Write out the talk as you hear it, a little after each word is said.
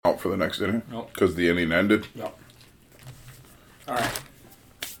for the next inning. Nope. Because the inning ended. Yep. All right.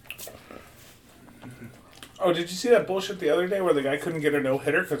 Oh, did you see that bullshit the other day where the guy couldn't get a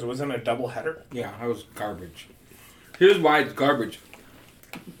no-hitter because it wasn't a double-header? Yeah, that was garbage. Here's why it's garbage.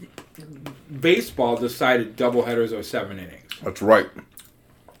 Baseball decided doubleheaders are 7 innings. That's right.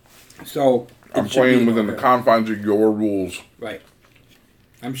 So I'm playing within the confines of your rules. Right.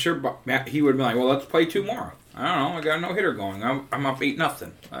 I'm sure Matt, he would be like, well, let's play 2 more. I don't know. I got a no-hitter going. I'm up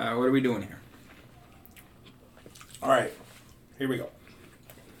 8-0. What are we doing here? All right. Here we go.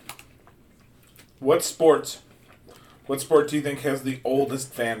 What sport do you think has the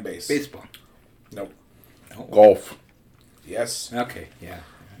oldest fan base? Baseball. Nope. Oh. Golf. Yes. Okay, yeah.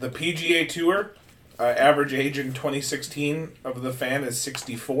 The PGA Tour, average age in 2016 of the fan is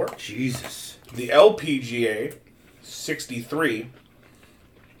 64. Jesus. The LPGA, 63.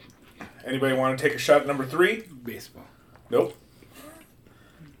 Anybody want to take a shot at number 3? Baseball. Nope.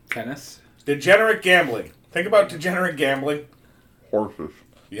 Tennis. Degenerate gambling. Think about degenerate gambling. Horses.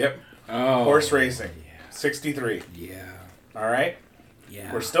 Yep. Oh. Horse racing. Yeah. 63. Yeah. All right?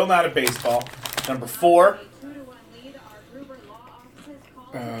 Yeah. We're still not at baseball. Number 4.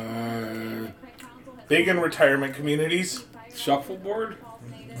 Big in retirement communities. Shuffleboard?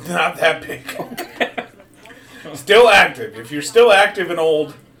 Not that big. Still active. If you're still active and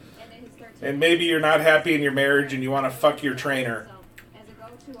old, and maybe you're not happy in your marriage and you want to fuck your trainer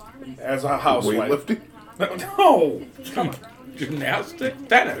as a housewife. Weightlifting? No. Come on. Gymnastic?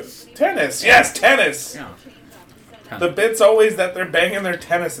 Tennis. Tennis. Yes, tennis. Yeah. The bit's always that they're banging their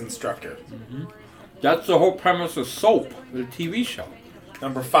tennis instructor. Mm-hmm. That's the whole premise of Soap, the TV show.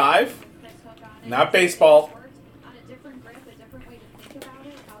 Number 5. Not baseball.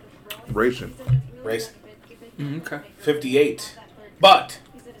 Racing. Racing. Okay. 58. But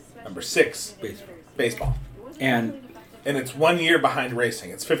number 6. Baseball. And it's 1 year behind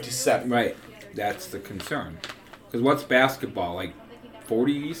racing. It's 57. right. That's the concern. Because what's basketball? Like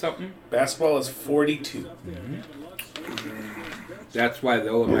 40-something? Basketball is 42. That's why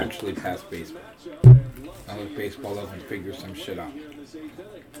they'll eventually pass baseball. Unless baseball doesn't figure some shit out.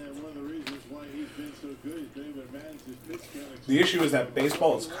 The issue is that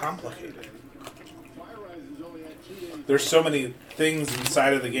baseball is complicated. There's so many things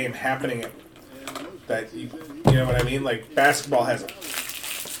inside of the game happening that you know what I mean? Like basketball has a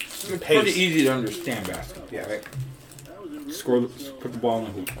It's pace. pretty easy to understand basketball. Yeah. Right? Put the ball in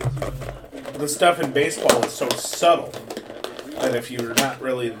the hoop. The stuff in baseball is so subtle that if you're not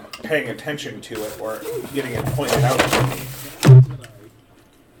really paying attention to it or getting it pointed out to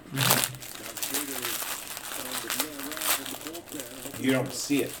you, you don't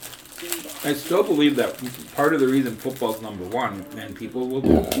see it. I still believe that part of the reason football's number 1, and people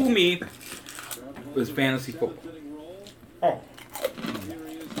will fool me, was fantasy football. Oh,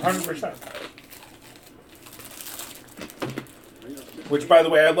 100%. Which, by the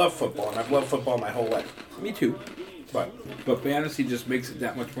way, I love football, and I've loved football my whole life. Me too. But fantasy just makes it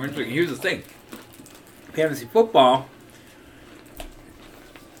that much more interesting. Here's the thing. Fantasy football,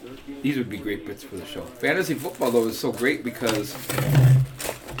 these would be great bits for the show. Fantasy football, though, is so great because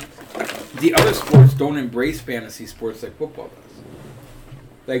the other sports don't embrace fantasy sports like football does.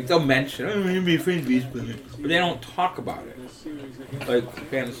 Like, they'll mention, I'm going to be a fantasy player, but they don't talk about it. Like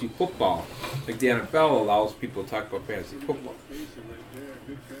fantasy football, like the NFL allows people to talk about fantasy football.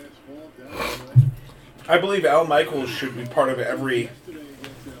 I believe Al Michaels should be part of every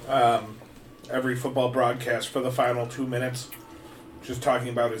football broadcast for the final 2 minutes, just talking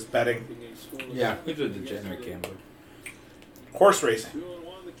about his betting. Yeah, he's a degenerate gambler. Horse racing.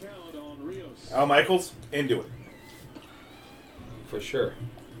 Al Michaels, into it. For sure.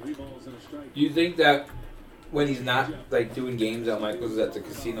 Do you think that when he's not like doing games, Al Michaels is at the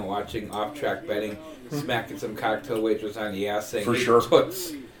casino watching off-track betting, smacking some cocktail waitress on the ass saying, For "Hey, sure.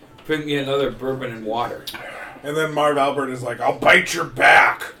 Toots, bring me another bourbon and water." And then Marv Albert is like, I'll bite your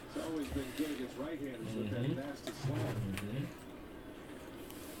back.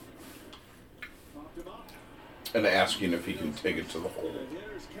 And asking if he can take it to the hole.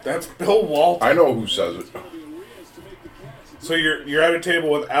 That's Bill Walton. I know who says it. So you're at a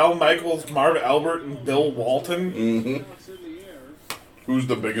table with Al Michaels, Marv Albert, and Bill Walton? Mm-hmm. Who's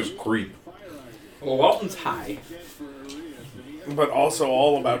the biggest creep? Well, Walton's high. But also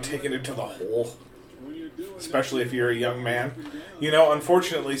all about taking it to the hole. Especially if you're a young man. You know,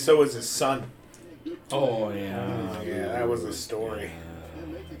 unfortunately, so is his son. Oh, yeah. Yeah, that was the story.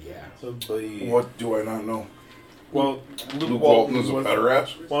 Yeah. So, boy. What do I not know? Well, Luke Walton is a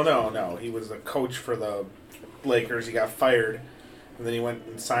pederast? Well, no. He was a coach for the Lakers. He got fired. And then he went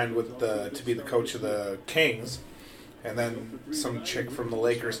and signed with to be the coach of the Kings. And then some chick from the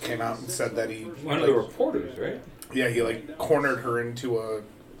Lakers came out and said that he... One of the reporters, right? Yeah, he like cornered her into a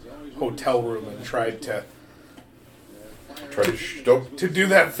hotel room and tried to do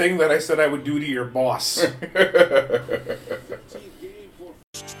that thing that I said I would do to your boss.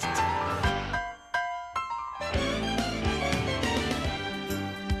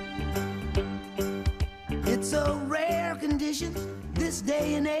 It's a rare condition this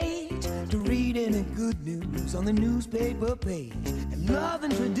day and age to read any good news on the newspaper page. And love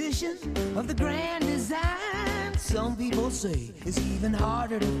and tradition of the grand design, some people say, is even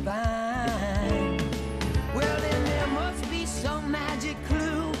harder to find. Well, then there must be some magic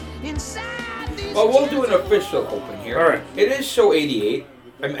clue inside these... Well, we'll do an official open here. All right. It is show 88.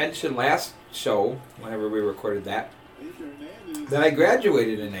 I mentioned last show, whenever we recorded that I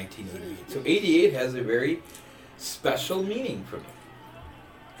graduated in 1988. So 88 has a very special meaning for me.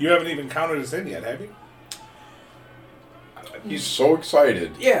 You haven't even counted us in yet, have you? He's so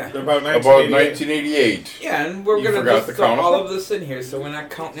excited. Yeah. About 1988. Yeah, and we're You going to forgot just to throw count all us? of this in here, so we're not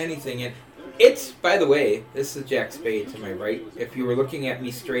counting anything in. It's, by the way, this is Jack Spade to my right. If you were looking at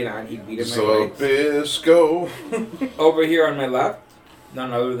me straight on, he'd be to my right. Zabisco. Over here on my left,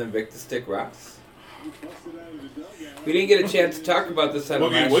 none other than Victor Stick Ross. We didn't get a chance to talk about this on the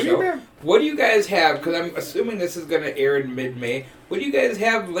last show. Man. What do you guys have? Because I'm assuming this is going to air in mid-May. What do you guys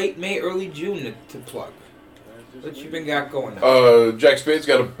have late May, early June to plug? What you been got going on? Jack Spade's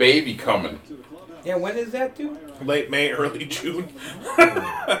got a baby coming. Yeah, when is that due? Late May, early June.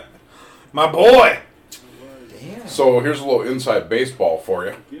 My boy! Damn. So here's a little inside baseball for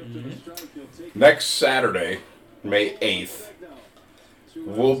you. Mm-hmm. Next Saturday, May 8th,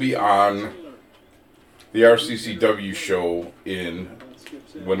 we'll be on the RCCW show in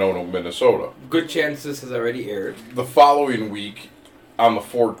Winona, Minnesota. Good chance this has already aired. The following week, on the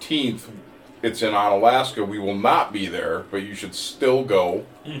 14th, it's in Onalaska. We will not be there, but you should still go.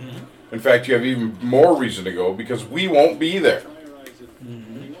 Mm-hmm. In fact, you have even more reason to go because we won't be there.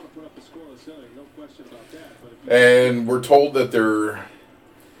 Mm-hmm. And we're told that the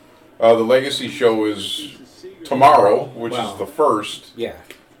Legacy show is tomorrow, which Wow. is the 1st. Yeah.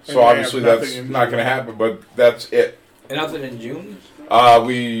 So And obviously they have that's nothing in not going to happen, but that's it. And nothing in June?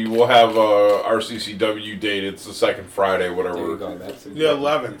 We will have a RCCW date. It's the second Friday, There whatever. you go. That's The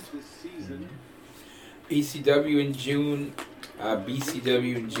 11th. ECW in June,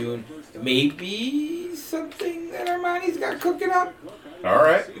 BCW in June. Maybe something that Armani's got cooking up. All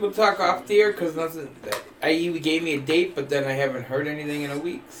right. We'll talk off the air because nothing. IE gave me a date, but then I haven't heard anything in a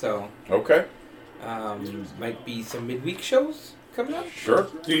week. So Okay. might be some midweek shows coming up. Sure.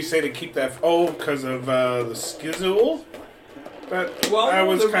 Do you say to keep that... Oh, because of the schedule that Well, I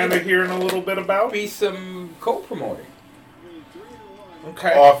was there kind of might hearing a little bit about? Be some co-promoting.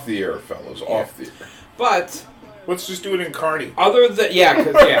 Okay. Off the air, fellas. Off the air. But Let's just do it in Carney. other than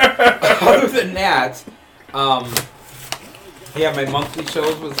other than that, my monthly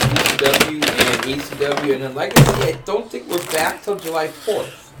shows with ECW and ACW, and then Legacy. I don't think we're back till July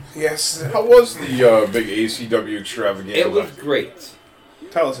 4th. Yes. How was the big ACW extravaganza? It was great.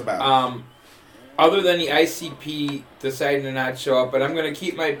 Tell us about it. Other than the ICP deciding to not show up, but I'm going to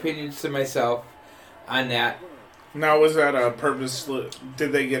keep my opinions to myself on that. Now, was that a purpose?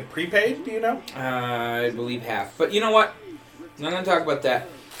 Did they get prepaid? Do you know? I believe half. But you know what? I'm not going to talk about that.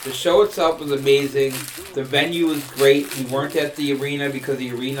 The show itself was amazing. The venue was great. We weren't at the arena because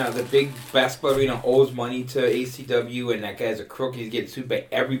the big basketball arena, owes money to ACW, and that guy's a crook. He's getting sued by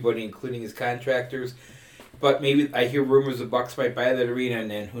everybody, including his contractors. But maybe I hear rumors the Bucks might buy that arena,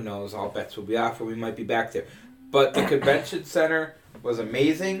 and then who knows? All bets will be off, and we might be back there. But the convention center was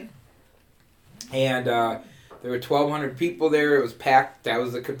amazing, and there were 1,200 people there. It was packed. That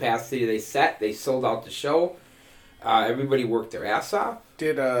was the capacity they set. They sold out the show. Everybody worked their ass off.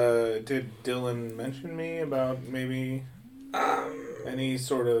 Did Dylan mention me about maybe any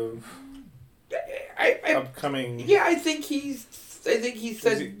sort of upcoming? Yeah, I think he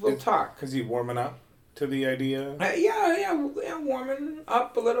said we'll talk. Is he warming up to the idea? Yeah, warming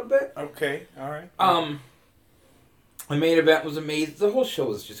up a little bit. Okay, all right. The main event was amazing. The whole show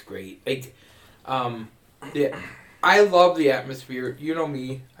was just great. Like, yeah, I love the atmosphere. You know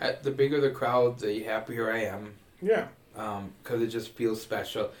me. The bigger the crowd, the happier I am. Yeah. Because it just feels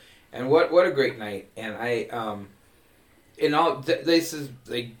special, and what a great night. And this is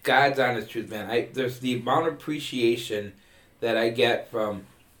like God's honest truth, man. There's the amount of appreciation that I get from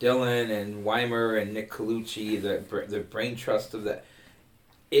Dylan and Weimer and Nick Colucci, the brain trust of that.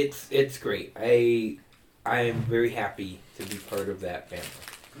 It's great. I am very happy to be part of that family.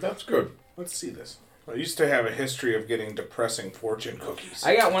 That's good. Let's see this. I used to have a history of getting depressing fortune cookies.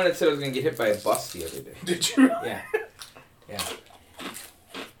 I got one that said I was going to get hit by a bus the other day. Did you? Yeah. Yeah.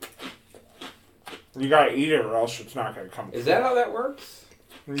 You gotta eat it or else it's not gonna come. Is that how that works?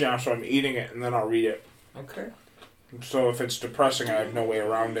 Yeah, so I'm eating it and then I'll read it. Okay. So if it's depressing, I have no way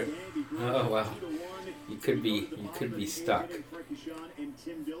around it. Oh well. You could be stuck.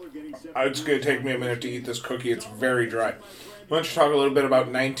 It's gonna take me a minute to eat this cookie. It's very dry. Why don't you talk a little bit about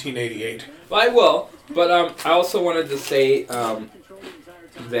 1988? Well, I will, but I also wanted to say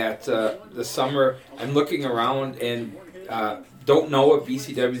that the summer I'm looking around and don't know if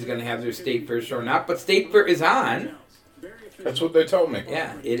BCW is going to have their State Fair show or not, but State Fair is on. That's what they told me.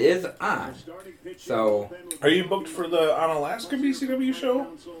 Yeah, it is on. So, are you booked for the Alaska BCW show?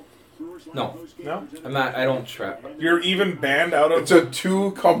 No. No? I'm not. I don't trap. You're even banned out of... It's a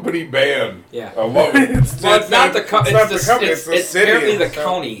 2-company ban. Yeah. I love it. It's not the company. It's the city. Apparently the itself.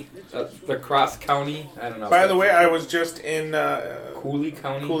 county. The Cross County. I don't know. By the way, I was just in... Cooley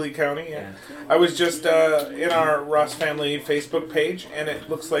County? Cooley County, yeah. I was just in our Ross Family Facebook page, and it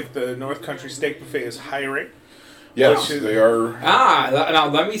looks like the North Country Steak Buffet is hiring. Yes, they are. Now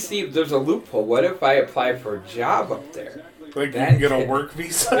let me see if there's a loophole. What if I apply for a job up there? Like you can get a work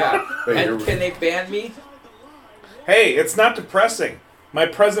visa? Yeah. And can they ban me? Hey, it's not depressing. My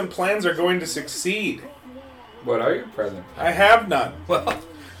present plans are going to succeed. What are your present plans? I have none. Well,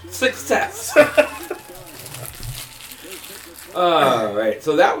 success. All right,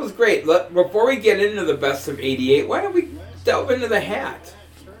 so that was great. Before we get into the best of '88, why don't we delve into the hat?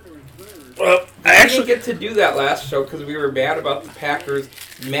 Well, I didn't get to do that last show because we were mad about the Packers,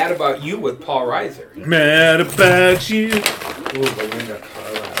 mad about you with Paul Reiser. Mad about you. Ooh, Belinda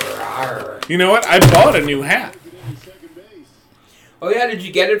Carlisle. You know what? I bought a new hat. Oh yeah, did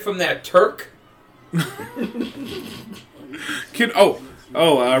you get it from that Turk? Real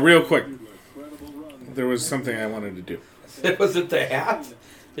quick. There was something I wanted to do. Was it the hat?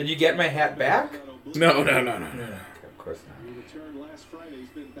 Did you get my hat back? No. Of course not.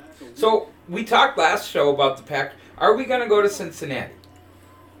 So, we talked last show about the Pack. Are we going to go to Cincinnati?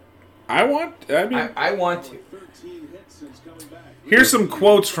 I want to. Here's some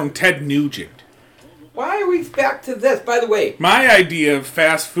quotes from Ted Nugent. Why are we back to this? By the way. My idea of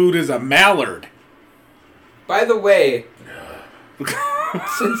fast food is a mallard. By the way,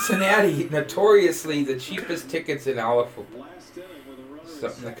 Cincinnati, notoriously the cheapest tickets in all of football.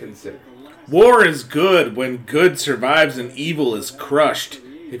 Something to consider. War is good when good survives and evil is crushed.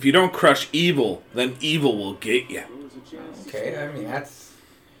 If you don't crush evil, then evil will get you. Okay, I mean, that's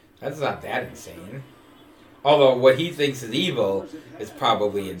not that insane. Although what he thinks is evil is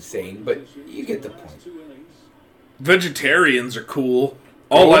probably insane, but you get the point. Vegetarians are cool.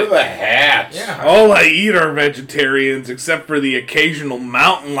 Go to the hat. Yeah. All I eat are vegetarians, except for the occasional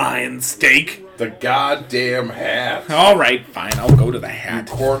mountain lion steak. The goddamn hat. All right, fine, I'll go to the hat.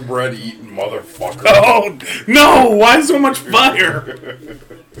 You cornbread eating motherfucker. Oh no! Why so much fire?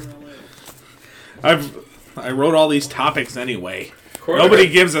 I wrote all these topics anyway. Nobody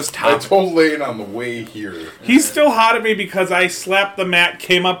gives us topics. I told Lane on the way here. He's still hot at me because I slapped the mat,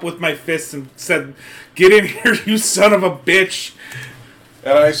 came up with my fists, and said, "Get in here, you son of a bitch!"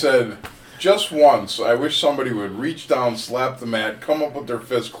 And I said, just once, I wish somebody would reach down, slap the mat, come up with their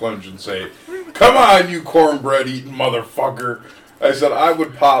fist clenched, and say, "Come on, you cornbread eating motherfucker." I said I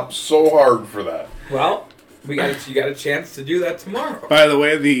would pop so hard for that. Well, you got a chance to do that tomorrow. By the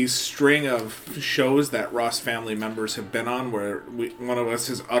way, the string of shows that Ross family members have been on where one of us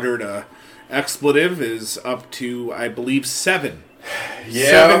has uttered a expletive is up to, I believe, 7.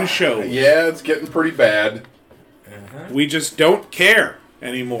 Yeah, 7 shows. Yeah, it's getting pretty bad. We just don't care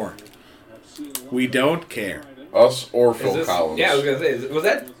anymore. We don't care. Us or Phil Collins. Yeah, I was going to say, was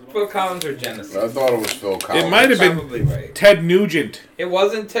that Phil Collins or Genesis? I thought it was Phil Collins. It might have been Probably right. Ted Nugent. It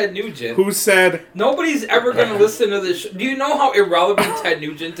wasn't Ted Nugent. Who said, nobody's ever going to listen to this. Do you know how irrelevant Ted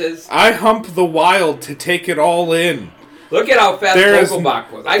Nugent is? "I hump the wild to take it all in." Look at how fast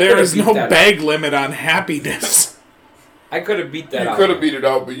Vogelbach was. There is no bag limit on happiness. I could have beat that out. You could have beat it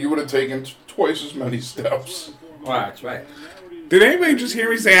out, but you would have taken twice as many steps. Well, that's right. Did anybody just hear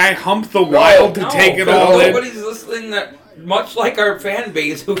me say, "I hump the wild to take it all in"? Nobody's listening. That much like our fan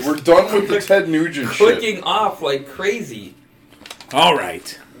base, who's we're done with the Ted Nugent clicking shit. off like crazy. All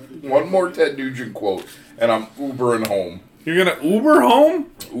right. One more Ted Nugent quote, and I'm Ubering home. You're gonna Uber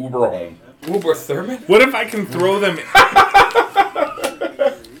home? Uber home. Uber Thurman? What if I can throw them?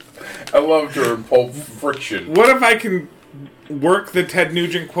 I loved her in Pulp Friction. What if I can work the Ted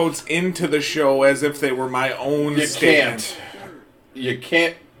Nugent quotes into the show as if they were my own? You statement? can't. You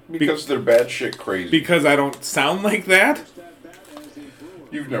can't because they're batshit crazy. Because I don't sound like that?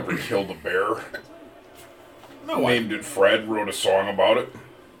 You've never killed a bear. No, Named it Fred, wrote a song about it.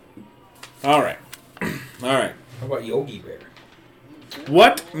 All right. All right. How about Yogi Bear?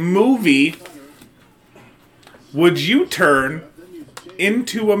 What movie would you turn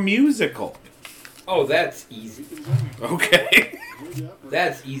into a musical? Oh, that's easy. Okay.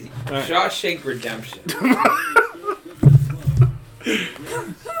 That's easy. Shawshank Redemption.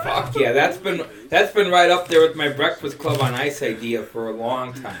 Fuck yeah, that's been right up there with my Breakfast Club on Ice idea for a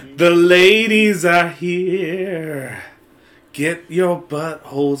long time. The ladies are here. Get your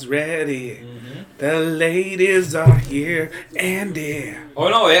buttholes ready. Mm-hmm. The ladies are here and there. Oh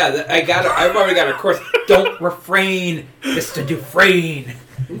no, yeah, I've already got a course. Don't refrain, Mr. Dufresne.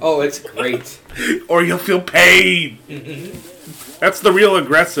 Oh, it's great. Or you'll feel pain. Mm-hmm. That's the real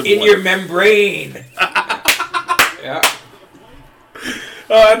aggressive in one. your membrane. Yeah.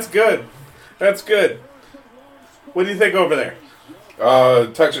 Oh, that's good. That's good. What do you think over there?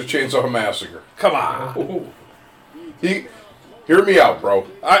 Texas Chainsaw Massacre. Come on. Hear me out, bro.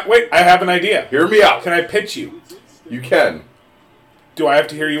 Wait, I have an idea. Hear me out. Can I pitch you? You can. Do I have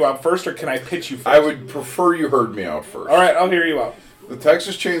to hear you out first, or can I pitch you first? I would prefer you heard me out first. All right, I'll hear you out. The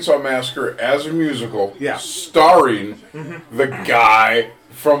Texas Chainsaw Massacre as a musical, starring Mm-hmm. the guy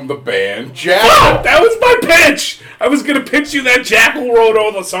from the band Jackal. Oh, that was my pitch! I was going to pitch you that Jackal wrote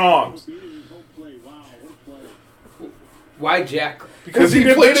all the songs. Why Jackal? Because he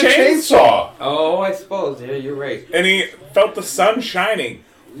played a chainsaw. Oh, I suppose. Yeah, you're right. And he felt the sun shining.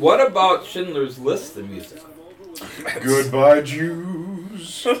 What about Schindler's List, the music? Goodbye,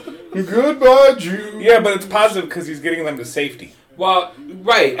 Jews. Goodbye, Jews. Yeah, but it's positive because he's getting them to safety. Well,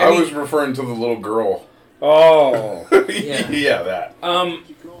 right. I was referring to the little girl. Oh. Yeah, that.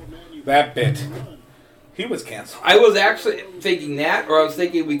 That bit. He was canceled. I was actually thinking that, or I was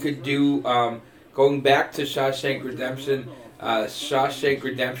thinking we could do, going back to Shawshank Redemption,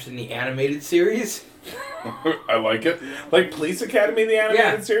 the animated series. I like it. Like Police Academy, the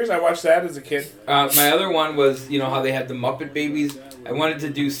animated series? I watched that as a kid. My other one was, how they had the Muppet Babies. I wanted to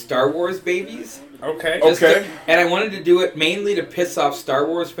do Star Wars Babies. Okay. And I wanted to do it mainly to piss off Star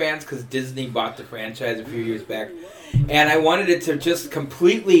Wars fans because Disney bought the franchise a few years back. And I wanted it to just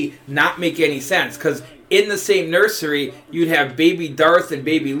completely not make any sense because in the same nursery, you'd have baby Darth and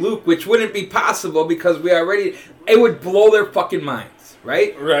baby Luke, which wouldn't be possible because it would blow their fucking minds,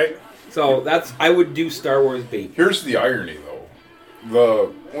 right? Right. So I would do Star Wars Babies. Here's the irony,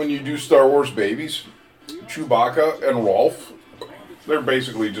 though. When you do Star Wars Babies, Chewbacca and Rolf, they're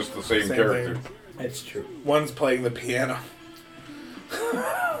basically just the same character. Thing. That's true. One's playing the piano.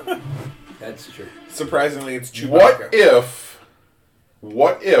 That's true. Surprisingly, it's Chewbacca.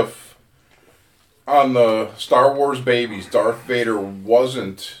 What if on the Star Wars Babies, Darth Vader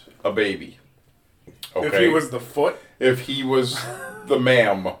wasn't a baby? Okay? If he was the foot? If he was the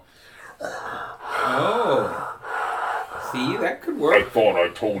ma'am. Oh. See, that could work. I thought I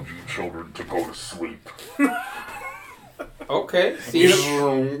told you children to go to sleep. Okay. See,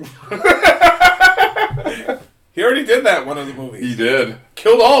 he already did that in one of the movies. He did.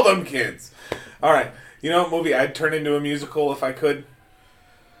 Killed all them kids. All right. You know what movie I'd turn into a musical if I could?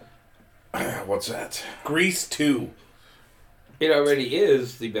 What's that? Grease 2. it already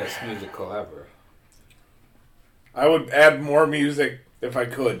is the best musical ever. I would add more music if I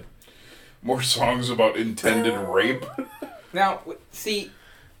could. More songs about intended rape. Now, see...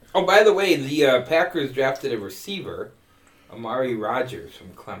 Oh, by the way, the Packers drafted a receiver, Amari Rodgers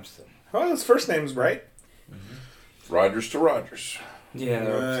from Clemson. Well, his first name's right. Mm-hmm. Rogers to Rogers. Yeah,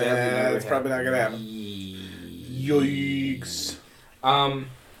 that's probably not going to happen. Yikes.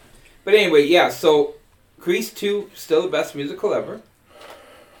 But anyway, yeah, so Grease 2, still the best musical ever.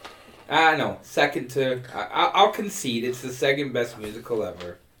 No, second to... I'll concede, it's the second best musical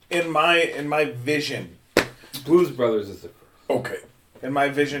ever. In my vision. Blues Brothers is the first. Okay. In my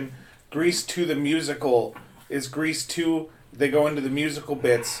vision, Grease 2 the musical is Grease 2, they go into the musical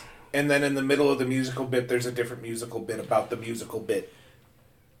bits, and then in the middle of the musical bit, there's a different musical bit about the musical bit.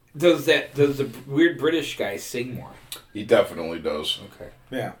 Does the weird British guy sing more? He definitely does. Okay.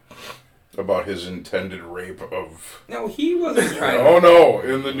 Yeah. About his intended rape of... No, he wasn't trying to... Oh, no.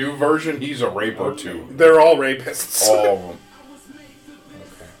 In the new version, he's a raper, too. They're all rapists. All of them.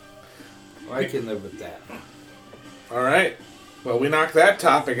 Okay. Well, I can live with that. All right. Well, we knocked that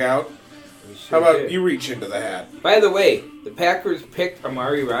topic out. How about you reach into the hat? By the way, the Packers picked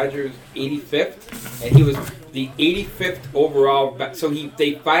Amari Rodgers 85th, and he was the 85th overall. So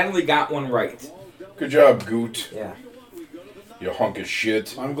they finally got one right. Good job, Goot. Yeah. You hunk of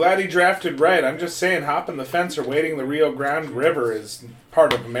shit. I'm glad he drafted right. I'm just saying, hopping the fence or wading the Rio Grande River is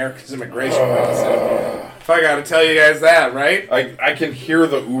part of America's immigration policy. If I got to tell you guys that, right? I can hear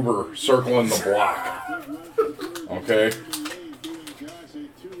the Uber circling the block. Okay?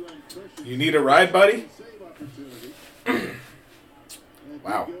 You need a ride, buddy?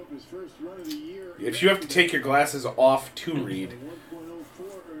 Wow. If you have to take your glasses off to read.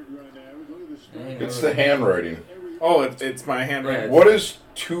 It's the handwriting. Oh, it's my handwriting. What is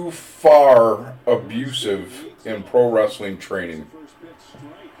too far abusive in pro wrestling training?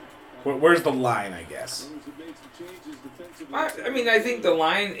 Where's the line, I guess? I mean, I think the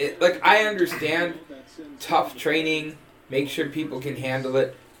line, I understand tough training, make sure people can handle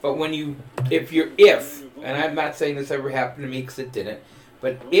it, but and I'm not saying this ever happened to me because it didn't,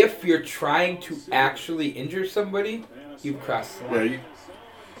 but if you're trying to actually injure somebody, you've crossed the line. Yeah,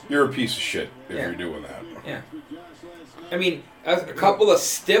 you're a piece of shit if you're doing that. Yeah. I mean, a couple of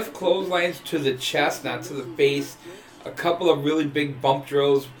stiff clotheslines to the chest, not to the face, a couple of really big bump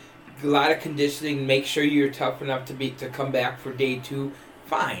drills, a lot of conditioning, make sure you're tough enough to come back for day 2,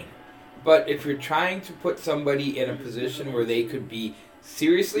 fine. But if you're trying to put somebody in a position where they could be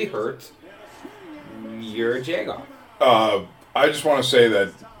seriously hurt, you're a jagoff. I just want to say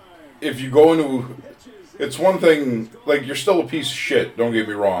that if you go into... It's one thing, you're still a piece of shit, don't get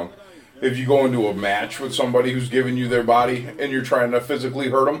me wrong. If you go into a match with somebody who's giving you their body and you're trying to physically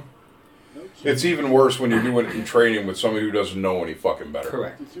hurt them, it's even worse when you're doing it in training with somebody who doesn't know any fucking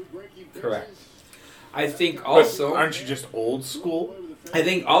better. Correct. I think also... But aren't you just old school? I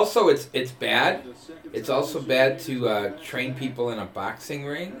think also it's bad. It's also bad to train people in a boxing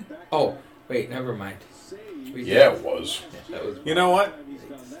ring. Oh, wait, never mind. It was. Yeah, that was. You know what?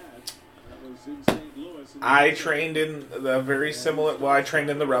 I trained in the very similar... Well, I trained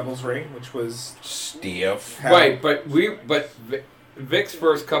in the Rebels ring, which was... Stiff. Right, but Vic's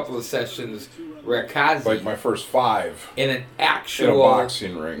first couple of sessions were at Kazi. My first 5. In an actual... In a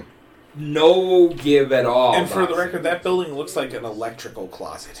boxing ring. No give at all. And for the record, that building looks like an electrical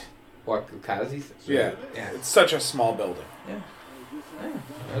closet. What, Kazi's? Yeah. It's such a small building. Yeah.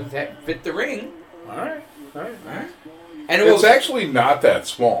 That fit the ring. All right. And it's actually not that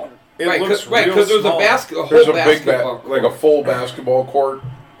small. It looks because there's small. There's a big like a full basketball court.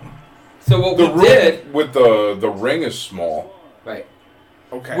 So what the we room did with the ring is small. Right.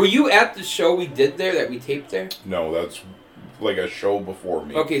 Okay. Were you at the show we did there that we taped there? No, that's like a show before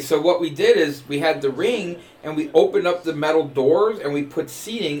me. Okay, so what we did is we had the ring and we opened up the metal doors and we put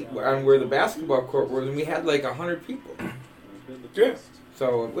seating on where the basketball court was and we had 100 people. Yeah.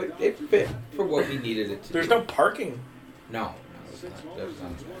 So it fit for what we needed it to. There's no parking. No, it's not. There's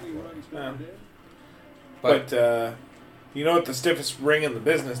none. But you know what the stiffest ring in the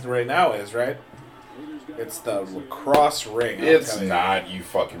business right now is, right? It's the lacrosse ring. It's not, you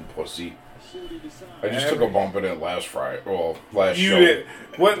fucking pussy. I just took a bump in it last Friday. Well, last show. Did.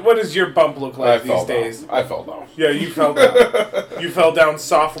 What does your bump look like these days? I fell down. Yeah, you fell down. You fell down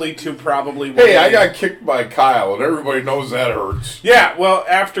softly to probably... Hey, I got kicked by Kyle, and everybody knows that hurts. Yeah, well,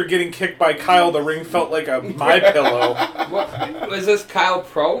 after getting kicked by Kyle, the ring felt like a My Pillow. What, was this Kyle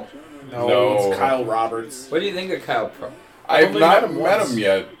Pro? No, it's Kyle Roberts. What do you think of Kyle Pro? I've not met him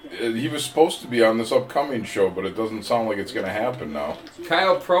yet. He was supposed to be on this upcoming show, but it doesn't sound like it's going to happen now.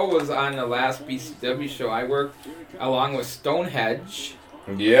 Kyle Pro was on the last BCW show I worked, along with Stonehenge.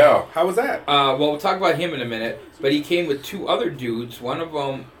 Yeah. How was that? Well, we'll talk about him in a minute, but he came with 2 other dudes. One of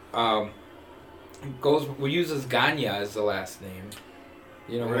them uses Ganya as the last name.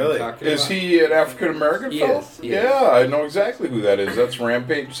 You know what I'm talking about? Is he an African-American fellow? Yes. Yeah, I know exactly who that is. That's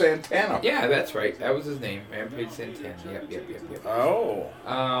Rampage Santana. Yeah, that's right. That was his name, Rampage Santana. Yep.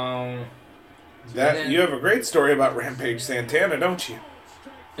 Oh. Then, you have a great story about Rampage Santana, don't you?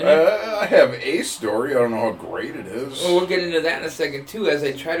 I have a story. I don't know how great it is. Well, we'll get into that in a second, too, as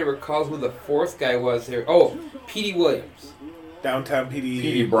I try to recall who the 4th guy was there. Oh, Petey Williams. Downtown Petey.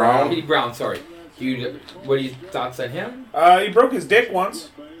 Petey Brown. Petey Brown, sorry. What are your thoughts on him? He broke his dick once.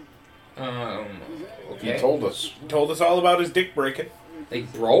 Okay. He told us. He told us all about his dick breaking. They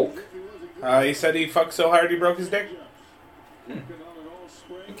broke? He said he fucked so hard he broke his dick.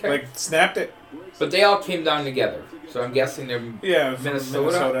 Okay. Snapped it. But they all came down together. So I'm guessing they're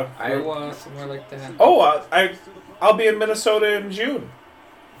Minnesota, Iowa, somewhere like that. Oh, I'll be in Minnesota in June.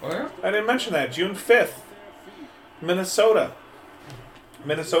 Where? I didn't mention that. June 5th. Minnesota.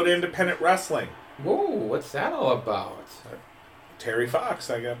 Minnesota Independent Wrestling. Whoa, what's that all about? Terry Fox,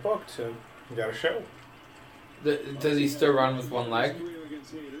 I got booked. Got a show. Does he still run with one leg?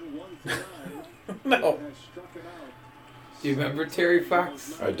 No. Do you remember Terry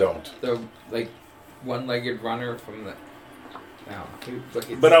Fox? I don't. The one-legged runner from the.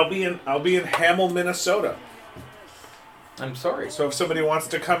 But I'll be in Hamel, Minnesota. I'm sorry. So if somebody wants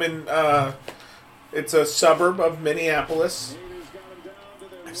to come in, it's a suburb of Minneapolis.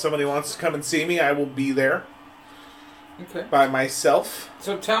 If somebody wants to come and see me, I will be there. Okay. By myself.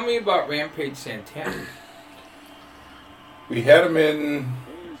 So tell me about Rampage Santana. We had him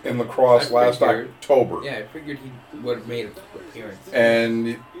in lacrosse last October. Yeah, I figured he would have made an appearance.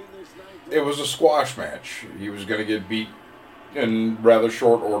 And it was a squash match. He was going to get beat in rather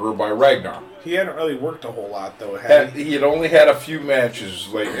short order by Ragnar. He hadn't really worked a whole lot, though, had he? He had only had a few matches.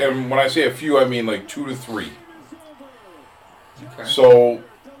 And when I say a few, I mean 2 to 3. Okay. So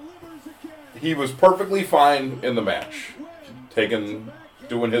he was perfectly fine in the match,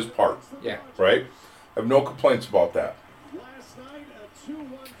 doing his part. Yeah. Right? I have no complaints about that.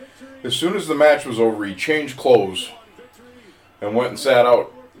 As soon as the match was over, he changed clothes and went and sat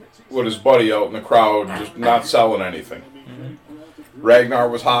out with his buddy out in the crowd, just not selling anything. Mm-hmm. Ragnar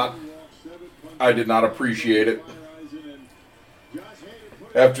was hot. I did not appreciate it.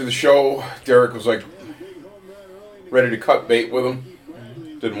 After the show, Derek was ready to cut bait with him.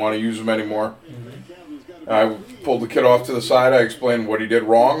 Didn't want to use him anymore. I pulled the kid off to the side. I explained what he did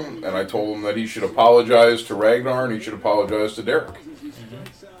wrong, and I told him that he should apologize to Ragnar and he should apologize to Derek.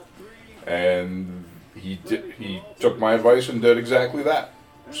 And he took my advice and did exactly that.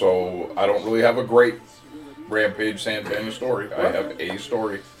 So I don't really have a great Rampage Santana story. I have a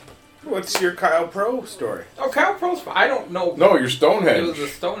story. What's your Kyle Pro story? Oh, Kyle Pro's. I don't know. No, your Stonehenge. It was a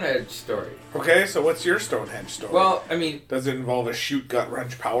Stonehenge story. Okay, so what's your Stonehenge story? Well, I mean, does it involve a shoot gut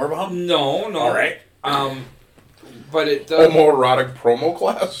wrench powerbomb? No. All right. But it does. Homoerotic promo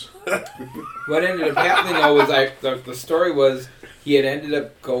class. What ended up happening though was the story was he had ended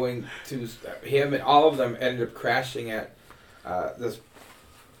up going to him and all of them ended up crashing at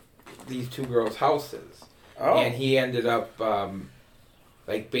these two girls' houses, and he ended up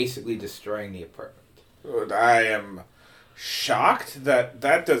basically destroying the apartment. I am shocked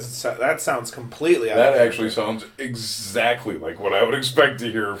that sounds completely out That of actually sounds exactly like what I would expect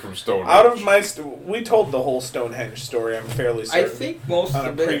to hear from Stonehenge. Out of my we told the whole Stonehenge story, I'm fairly certain. I think most on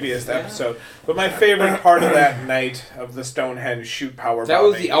of a it, previous episode. But my favorite part of that night of the Stonehenge shoot power that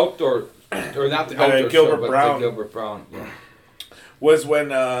was the outdoor, or not the outdoor Gilbert show, Brown. but the Gilbert Brown. Yeah. Was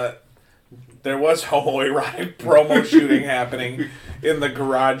when there was homoerotic promo shooting happening in the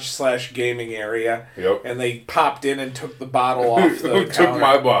garage/gaming area. Yep. And they popped in and took the bottle off the counter. Took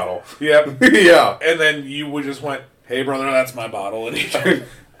my bottle. Yep. Yeah. And then you just went, "Hey, brother, that's my bottle." And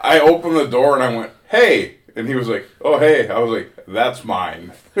I opened the door and I went, "Hey." And he was like, "Oh, hey." I was like, "That's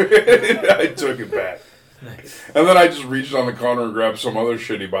mine." I took it back. Nice. And then I just reached on the counter and grabbed some other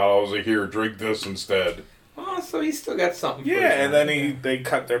shitty bottle. I was like, "Here, drink this instead." Oh, so he still got something. Yeah, and then they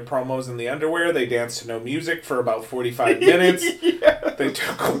cut their promos in the underwear. They danced to no music for about 45 minutes. Yeah. They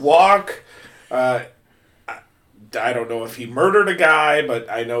took a walk. I don't know if he murdered a guy, but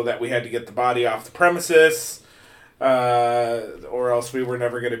I know that we had to get the body off the premises, or else we were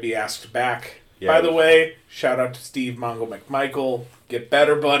never going to be asked back. Yeah. By the way, shout out to Steve Mongo McMichael. Get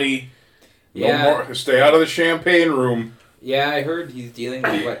better, buddy. Yeah. No more. Stay out of the champagne room. Yeah, I heard he's dealing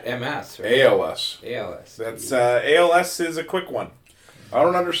with MS, right? ALS. That's ALS is a quick one. I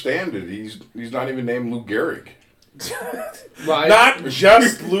don't understand it. He's not even named Lou Gehrig. Well, not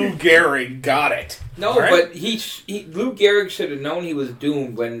just Lou Gehrig got it. No, right? But Lou Gehrig should have known he was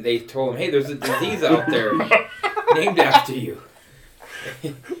doomed when they told him, "Hey, there's a disease out there named after you."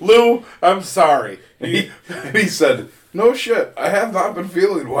 Lou, I'm sorry. He said, "No shit, I have not been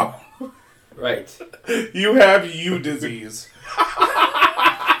feeling well." Right. You have you disease.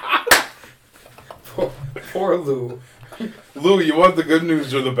 Poor Lou. Lou, you want the good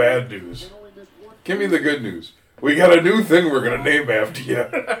news or the bad news? Give me the good news. We got a new thing we're going to name after you.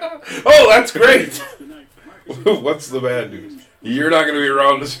 Oh, that's great. What's the bad news? You're not going to be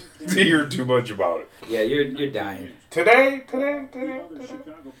around to hear too much about it. Yeah, you're dying. Today. You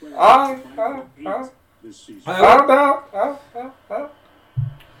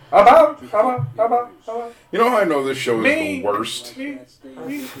know how I know this show is the worst? Because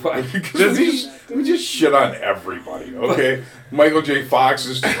we just shit on everybody, okay? Michael J. Fox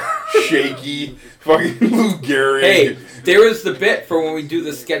is shaky. Fucking Lou Gehrig. Hey, there is the bit for when we do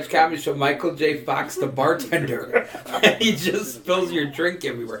the sketch comedy show, Michael J. Fox, the bartender. He just spills your drink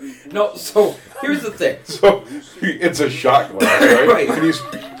everywhere. No, so here's the thing. So it's a shot glass, right? Right. And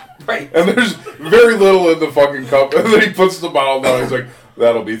right. And there's very little in the fucking cup. And then he puts the bottle down. He's like,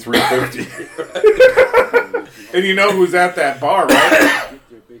 "That'll be $3.50." And you know who's at that bar, right?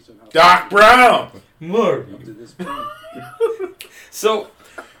 Doc Brown. So,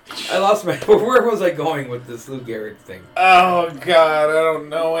 I lost my... Where was I going with this Lou Gehrig thing? Oh, God, I don't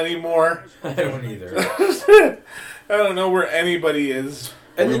know anymore. I don't either. I don't know where anybody is.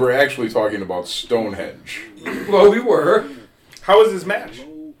 We were actually talking about Stonehenge. Well, we were. How was his match?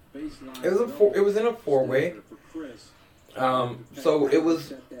 It was in a 4-way. So it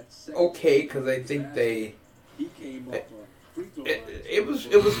was okay because I think it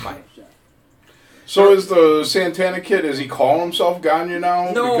was fine. So is the Santana Kid, is he calling himself Gagne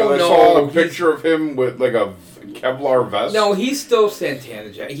now? No, because I no, saw a picture of him with like a Kevlar vest. No, he's still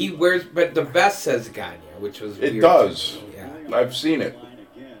Santana Jack. He wears, but the vest says Gagne, which was weird. It does. Yeah. I've seen it.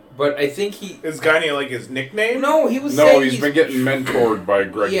 But I think he... Is Gagne like his nickname? No, he was No, saying he's been getting mentored by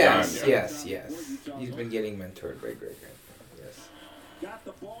Greg yes, Gagne. Yes. He's been getting mentored by Greg Gagne. Yes.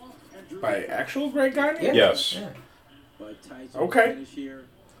 By actual Greg Gagne? Yeah. Yes. Yeah. Okay.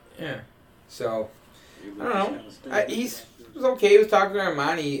 Yeah. So, I don't know. He was okay. He was talking to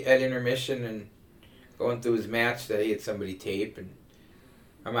Armani at intermission and going through his match that he had somebody tape. And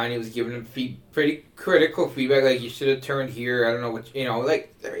Armani was giving him pretty critical feedback, like, you should have turned here. I don't know what,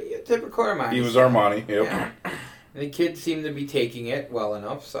 like, typical Armani. He was Armani, yep. Yeah. And the kid seemed to be taking it well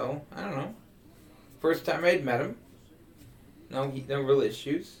enough, so, I don't know. First time I'd met him. No real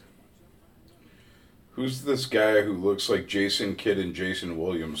issues. Who's this guy who looks like Jason Kidd and Jason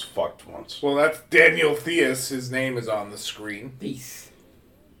Williams fucked once? Well, that's Daniel Theus. His name is on the screen. Peace.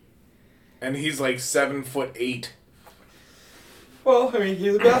 And he's like 7'8". Well, I mean,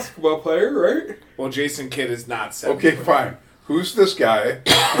 he's a basketball player, right? Well, Jason Kidd is not 7'. Okay, fine. Who's this guy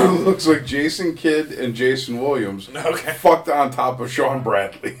who looks like Jason Kidd and Jason Williams fucked on top of Sean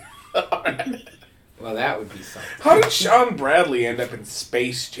Bradley? Well, that would be something. How did Sean Bradley end up in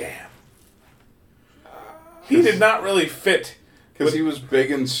Space Jam? He did not really fit. Because he was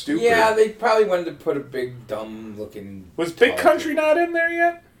big and stupid. Yeah, they probably wanted to put a big, dumb-looking... Was Big Country not in there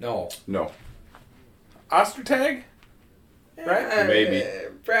yet? No. Ostertag? Right? Maybe.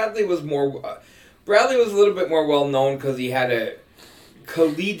 Bradley was a little bit more well-known because he had a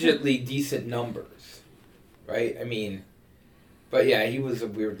collegiately decent numbers. Right? I mean... But yeah, he was a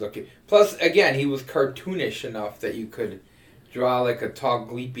weird-looking... Plus, again, he was cartoonish enough that you could draw like a tall,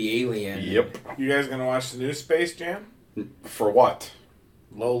 gleepy alien. Yep. You guys gonna watch the new Space Jam? For what?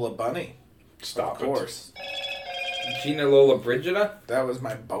 Lola Bunny. Stop Of course. Gina Lola Brigida? That was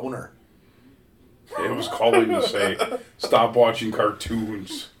my boner. It was calling to say, stop watching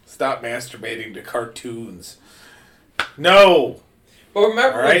cartoons. Stop masturbating to cartoons. No! Well,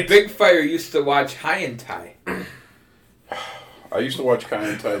 remember when Big Fire used to watch High and Tie? I used to watch Kai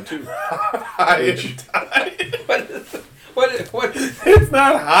and Tide too. High and Tie? What is it? It's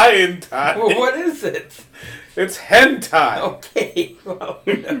not High and Tie. Well, what is it? It's hentai. Okay, well,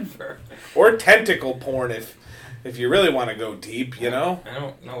 whatever. Or tentacle porn if you really want to go deep, I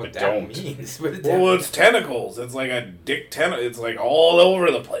don't know what that means. But well, it's tentacles. It's like a dick tentacle. It's like all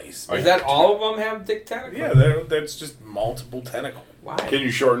over the place. Is that all of them have dick tentacles? Yeah, that's just multiple tentacles. Why? Can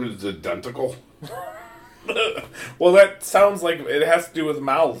you shorten it to denticle? Well, that sounds like it has to do with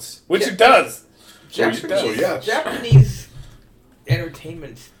mouths, which it does. Japanese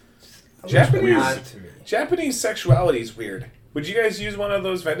entertainment. Japanese sexuality is weird. Would you guys use one of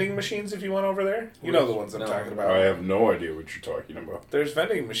those vending machines if you went over there? You know the ones I'm talking about. I have no idea what you're talking about. There's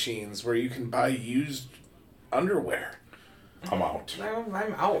vending machines where you can buy used underwear. I'm out.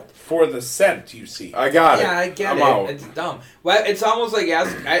 I'm out. For the cent, you see. I got it. Yeah, I get I'm it. out. It's dumb. Well, it's almost like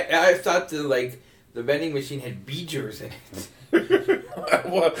I thought the vending machine had beegers in it.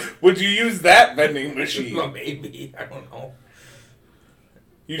 Well, would you use that vending machine? Well, maybe. I don't know.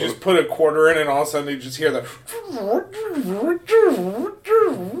 You just put a quarter in and all of a sudden you just hear the...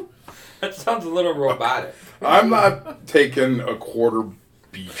 That sounds a little robotic. I'm not taking a quarter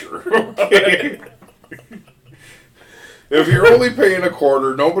beater. Okay? If you're only paying a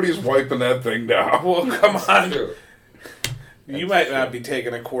quarter, nobody's wiping that thing down. Well, come on. True. You might not be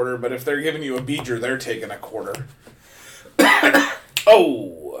taking a quarter, but if they're giving you a beaker, they're taking a quarter.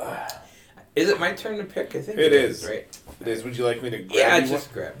 Oh! Is it my turn to pick? I think it is. Right? It is. Would you like me to grab Yeah, you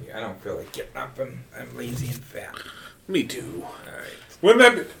just grab me. I don't feel like getting up. I'm lazy and fat. Me too. All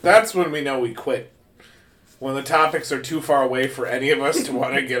right. That's when we know we quit. When the topics are too far away for any of us to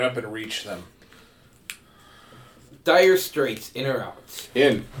want to get up and reach them. Dire Straits, in or out?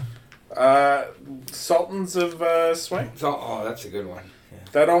 In. Sultans of Swing. Oh, that's a good one. Yeah.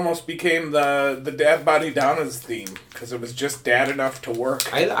 That almost became the Dad Body Donna's theme because it was just dad enough to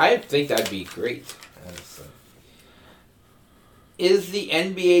work. I think that'd be great. Honestly. Is the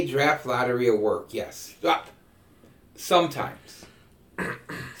NBA draft lottery a work? Yes. Sometimes.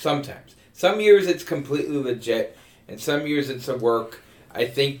 Sometimes. Some years it's completely legit, and some years it's a work. I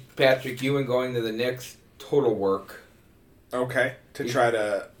think, Patrick, you and going to the Knicks, total work. Okay. To try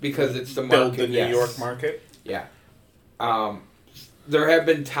to because it's the build market, the New York market? Yeah. There have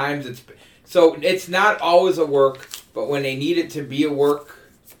been times so it's not always a work, but when they need it to be a work,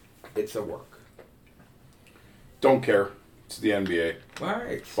 it's a work. Don't care. It's the NBA. All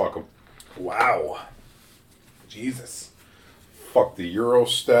right. Fuck them. Wow. Jesus. Fuck the Euro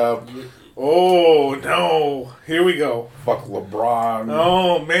step. Oh, no. Here we go. Fuck LeBron.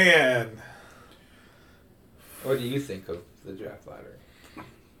 Oh, man. What do you think of the draft lottery?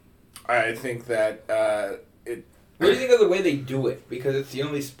 I think that it... What do you think of the way they do it? Because it's the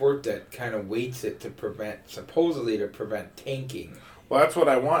only sport that kind of weights it to supposedly prevent tanking. Well, that's what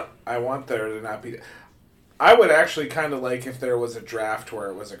I want. I want there to not be... I would actually kind of like if there was a draft where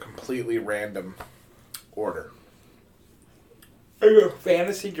it was a completely random order.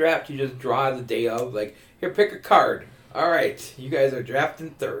 Fantasy draft, you just draw the day of, like, here, pick a card. All right, you guys are drafting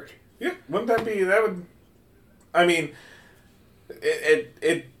third. Yeah, wouldn't that be... That would... I mean,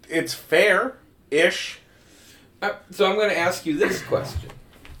 it's fair-ish. So I'm going to ask you this question.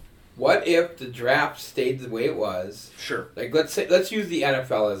 What if the draft stayed the way it was? Sure. Like, let's use the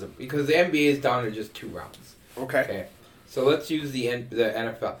NFL as because the NBA is down to just 2 rounds. Okay. So let's use the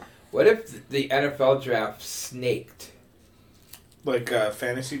NFL. What if the NFL draft snaked? Like a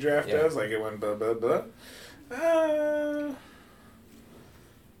fantasy draft does? Like it went blah, blah, blah?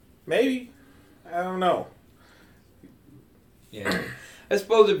 Maybe. I don't know. Yeah. I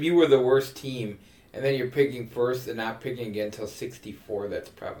suppose if you were the worst team and then you're picking first and not picking again until 64, that's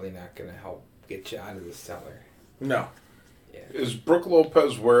probably not going to help get you out of the cellar. No. Yeah. Is Brooke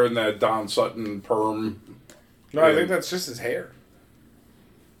Lopez wearing that Don Sutton perm? No, I think that's just his hair.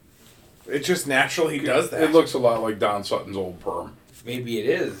 It just naturally does that. It looks a lot like Don Sutton's old perm. Maybe it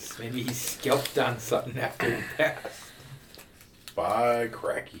is. Maybe he scalped on something after he passed. By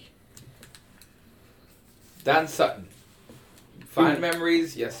cracky. Don Sutton. Fond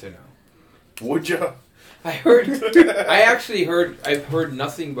memories, yes or no? Would ya? I've heard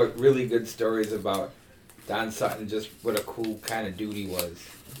nothing but really good stories about Don Sutton, just what a cool kind of dude he was.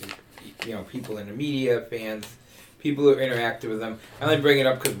 You know, people in the media, fans, people who interacted with him. I only bring it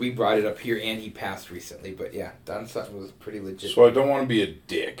up because we brought it up here and he passed recently. But yeah, Don Sutton was pretty legit. So I don't want to be a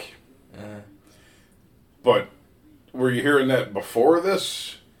dick. But were you hearing that before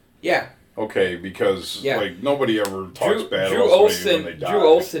this? Yeah. Okay, because like nobody ever talks bad Drew about somebody when they die. Drew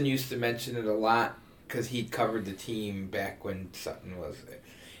Olson used to mention it a lot because he'd covered the team back when Sutton was there.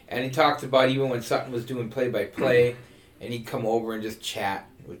 And he talked about even when Sutton was doing play-by-play, and he'd come over and just chat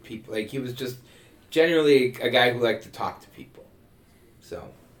with people. Like, he was just generally a guy who liked to talk to people.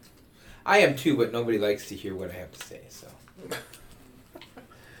 So, I am too, but nobody likes to hear what I have to say, so.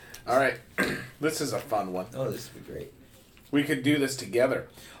 All right. This is a fun one. Oh, this would be great. We could do this together.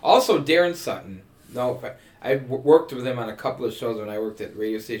 Also, Darren Sutton. No, I worked with him on a couple of shows when I worked at the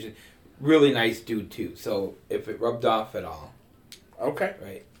radio station. Really nice dude, too. So, if it rubbed off at all. Okay.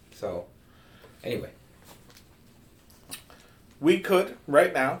 Right. So, anyway. We could,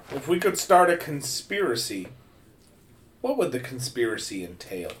 right now, if we could start a conspiracy, what would the conspiracy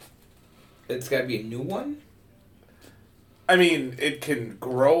entail? It's got to be a new one? I mean, it can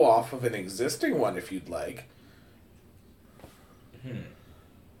grow off of an existing one if you'd like.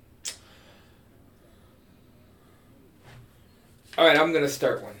 All right, I'm going to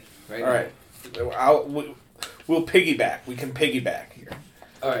start one. Right. All right. We'll piggyback. We can piggyback here.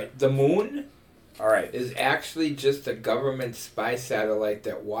 All right. The moon All right. is actually just a government spy satellite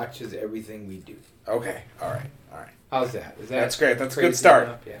that watches everything we do. Okay. All right. How's that? That's great. That's a crazy good start.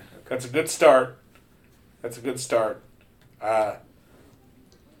 enough? Yeah. Okay. That's a good start.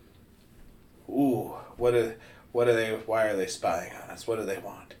 What are they? Why are they spying on us? What do they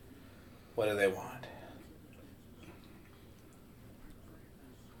want?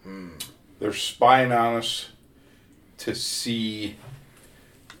 They're spying on us to see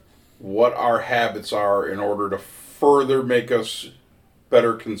what our habits are in order to further make us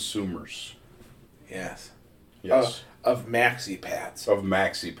better consumers. Yes. Yes. Of maxi pads. Of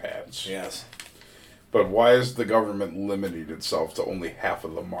maxi pads. Yes. But why is the government limiting itself to only half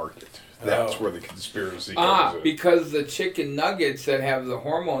of the market? That's where the conspiracy comes in. Because the chicken nuggets that have the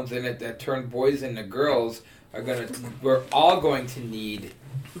hormones in it that turn boys into girls we're all going to need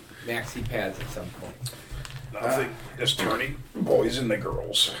maxi pads at some point. Nothing is turning boys into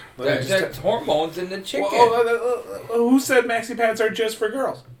girls. That's hormones in the chicken. Who said maxi pads are just for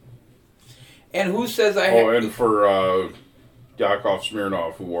girls? And who says and for Yakov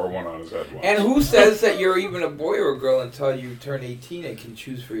Smirnoff, who wore one on his head once. And who says that you're even a boy or a girl until you turn 18 and can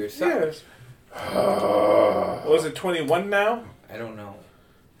choose for yourself? Yes. Was it 21 now? I don't know.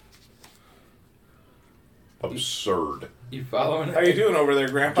 Absurd. You following? How you doing over there,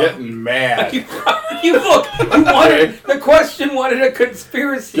 Grandpa? Getting mad. The question wanted a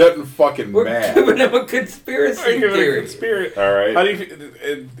conspiracy. Getting fucking We're mad. giving him a conspiracy theory. All right. How do you?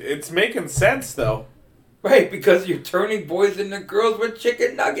 It's making sense though. Right, because you're turning boys into girls with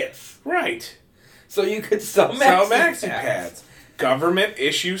chicken nuggets. Right. So you could sell maxi pads. government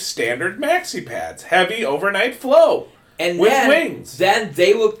issue standard maxi pads, heavy overnight flow. And with then, wings. Then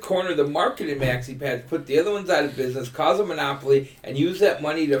they will corner the market in maxi pads, put the other ones out of business, cause a monopoly, and use that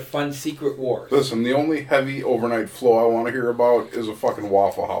money to fund secret wars. Listen, the only heavy overnight flow I want to hear about is a fucking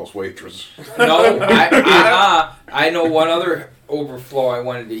Waffle House waitress. No, I know one other overflow I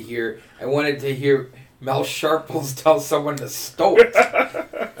wanted to hear. I wanted to hear Mel Sharples tell someone to stow it.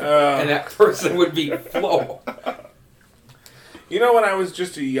 And that person would be Flo. You know, when I was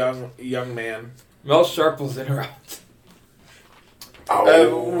just a young man... Mel Sharples in or out?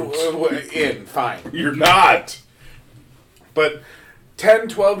 In, fine. You're not. But 10,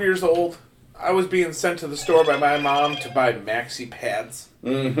 12 years old, I was being sent to the store by my mom to buy maxi pads.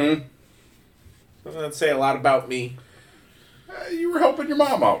 Mm-hmm. Doesn't that say a lot about me? You were helping your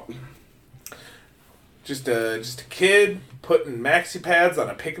mom out. Just a kid putting maxi pads on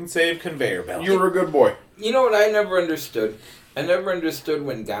a pick and save conveyor belt. You were a good boy. You know what I never understood? I never understood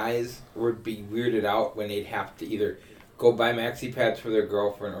when guys would be weirded out when they'd have to either go buy maxi pads for their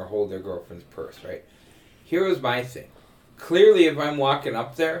girlfriend or hold their girlfriend's purse, right? Here was my thing. Clearly, if I'm walking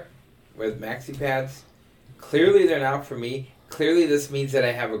up there with maxi pads, clearly they're not for me. Clearly this means that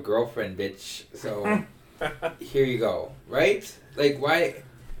I have a girlfriend, bitch. So, here you go. Right? Like, why...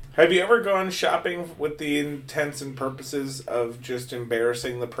 Have you ever gone shopping with the intents and purposes of just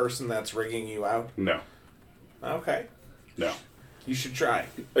embarrassing the person that's rigging you out? No. Okay. No. You should try.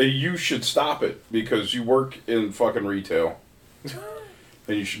 You should stop it because you work in fucking retail.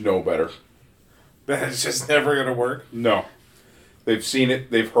 And you should know better. That's just never going to work? No. They've seen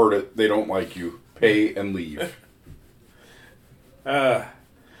it. They've heard it. They don't like you. Pay and leave. Pay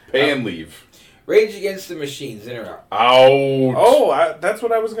and leave. Rage Against the Machines, in or out? Out. Oh, that's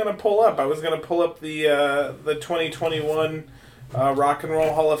what I was going to pull up. I was going to pull up the 2021 Rock and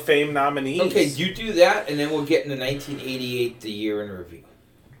Roll Hall of Fame nominees. Okay, you do that, and then we'll get into 1988, the year in review.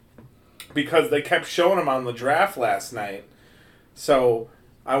 Because they kept showing them on the draft last night. So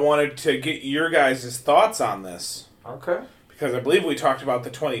I wanted to get your guys' thoughts on this. Okay. Because I believe we talked about the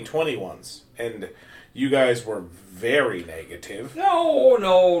 2020 ones, and you guys were very negative. No,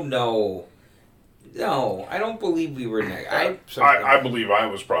 I don't believe we were negative. I believe I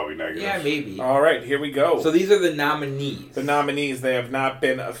was probably negative. Yeah, maybe. All right, here we go. So these are the nominees. The nominees, they have not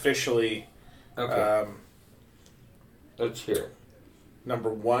been officially... Okay. Let's hear it. Number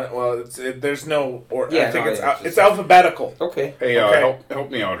one, well, there's no... Yeah, I think no, it's alphabetical. Okay. Hey, Okay. help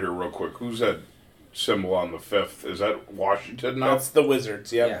me out here real quick. Who's that symbol on the 5th? Is that Washington now? That's the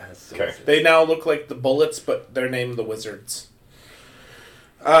Wizards, yep. Yeah. That's Okay. They now look like the Bullets, but they're named the Wizards.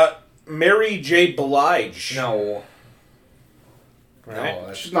 Mary J. Blige. No. Right?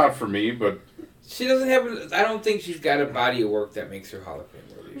 No, She's not for me, but... She doesn't have... I don't think she's got a body of work that makes her Hall of Fame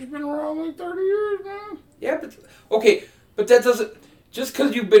worthy. She's been around like 30 years, man. Yeah, but... Okay, but that doesn't... Just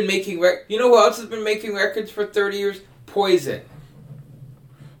because you've been making... You know who else has been making records for 30 years? Poison.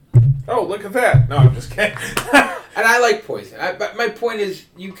 Oh, look at that. No, I'm just kidding. And I like Poison. But my point is,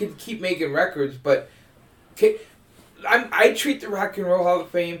 you can keep making records, but... Okay, I treat the Rock and Roll Hall of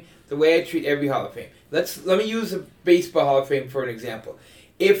Fame the way I treat every Hall of Fame. Let me use the Baseball Hall of Fame for an example.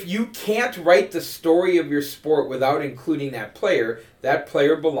 If you can't write the story of your sport without including that player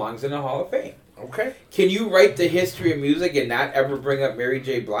belongs in the Hall of Fame. Okay. Can you write the history of music and not ever bring up Mary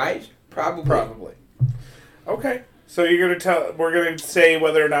J. Blige? Probably. Okay. So we're gonna say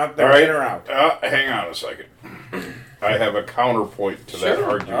whether or not they're in or out. Hang on a second. I have a counterpoint to that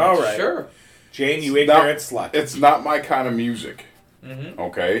argument. All right. Sure. Jane, you ignorant slut. It's not my kind of music. Mm-hmm.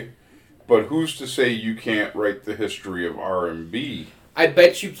 Okay? But who's to say you can't write the history of R&B? I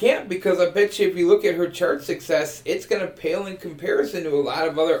bet you can't, because I bet you if you look at her chart success, it's going to pale in comparison to a lot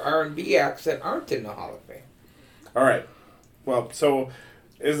of other R&B acts that aren't in the Hall of Fame. All right. Well, so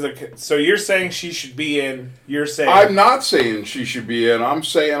you're saying she should be in. You're saying I'm not saying she should be in. I'm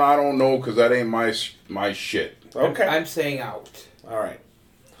saying I don't know because that ain't my shit. Okay. I'm saying out. All right.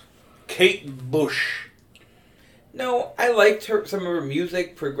 Kate Bush. No, I liked some of her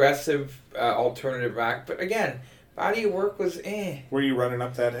music, progressive, alternative rock, but again, body of work was Were you running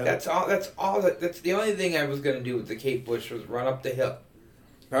up that hill? That's the only thing I was going to do with the Kate Bush was run up the hill.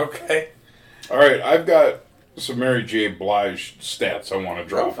 Okay. All right, I've got some Mary J. Blige stats I want to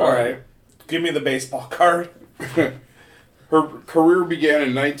drop. All right. Give me the baseball card. Her career began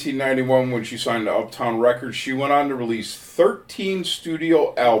in 1991 when she signed to Uptown Records. She went on to release 13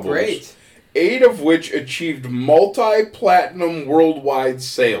 studio albums. Great. 8 of which achieved multi-platinum worldwide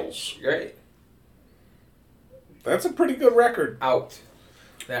sales. Great. That's a pretty good record. Out.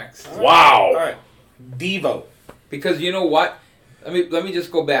 Next. Wow. All right. Devo. Because you know what? Let me just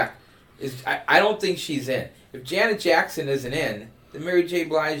go back. I don't think she's in. If Janet Jackson isn't in, then Mary J.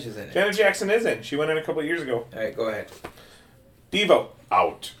 Blige is in it. Janet Jackson is in. She went in a couple of years ago. All right, go ahead. Devo.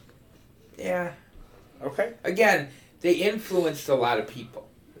 Out. Yeah. Okay. Again, they influenced a lot of people.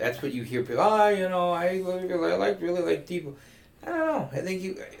 That's what you hear people. Oh, you know, I really like Devo. I don't know. I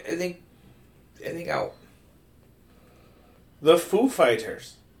think out. The Foo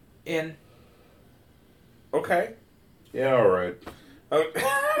Fighters. In. Okay. Yeah, all right.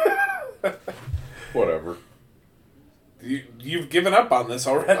 Whatever. You've given up on this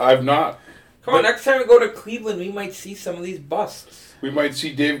already. I've not. Come on, next time we go to Cleveland, we might see some of these busts. We might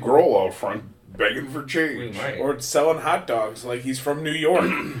see Dave Grohl out front begging for change. We might. Or selling hot dogs like he's from New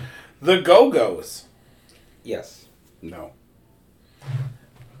York. The Go-Go's. Yes. No.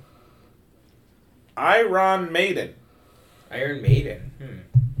 Iron Maiden. Iron Maiden.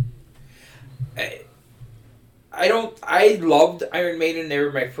 I loved Iron Maiden. They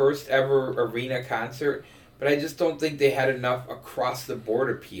were my first ever arena concert, but I just don't think they had enough across the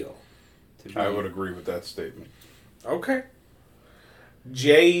board appeal. I would agree with that statement. Okay.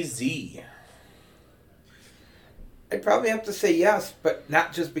 Jay-Z. I'd probably have to say yes, but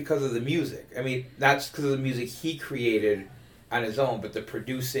not just because of the music. I mean, not just because of the music he created on his own, but the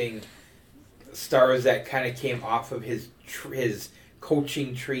producing stars that kind of came off of his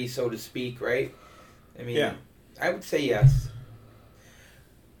coaching tree, so to speak, right? I mean, yeah. I would say yes.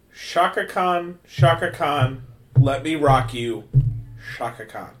 Shaka Khan, Let Me Rock You, Shaka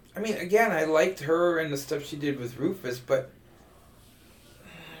Khan. I mean, again, I liked her and the stuff she did with Rufus, but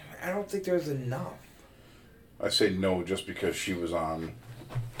I don't think there's enough. I say no just because she was on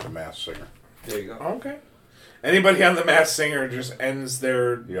The Masked Singer. There you go. Okay. Anybody on The Masked Singer just ends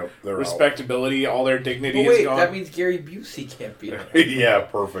their they're respectability, all their dignity Well, wait, is gone. that means Gary Busey can't be on out. it. Yeah,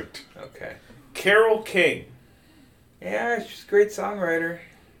 perfect. Okay. Carole King. Yeah, she's a great songwriter.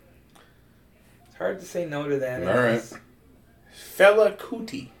 It's hard to say no to that. All right. Fela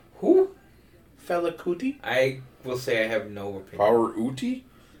Kuti. Who? Fela Kuti? I will say I have no opinion. Power Uti?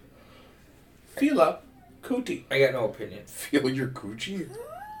 Fela Kuti. I got no opinion. Feel your coochie?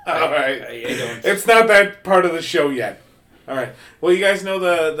 All right. I don't. It's not that part of the show yet. All right. Well, you guys know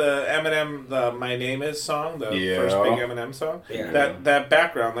the Eminem, the My Name Is song, the first big Eminem song? Yeah. That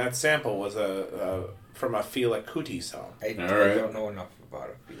background, that sample was from a Fela Kuti song. I don't know enough about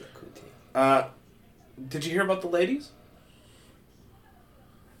it. Fela Kuti. Did you hear about the ladies?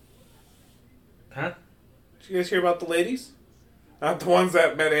 Huh? Did you guys hear about the ladies? Not the ones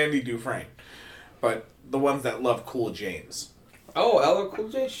that met Andy Dufresne, but the ones that love Cool James. Oh, LL Cool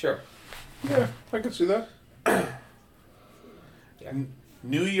J? Sure. Yeah, I can see that. Yeah.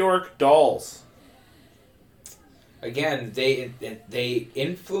 New York Dolls. Again, they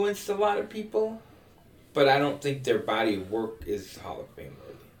influenced a lot of people, but I don't think their body of work is Hall of Fame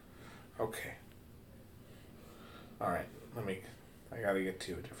worthy. Okay. All right. I gotta get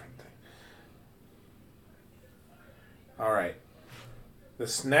to a different thing. All right.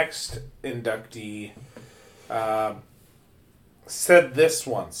 This next inductee said this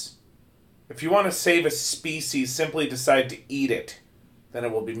once. If you want to save a species, simply decide to eat it. Then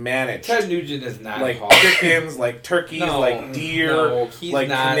it will be managed. Ted Nugent is not like a Hall of Fame. chickens, like turkeys, like deer, like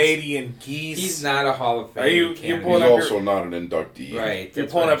not, Canadian geese. He's not a Hall of Fame. Are you candidate. pulling He's up also not an inductee. Right. You're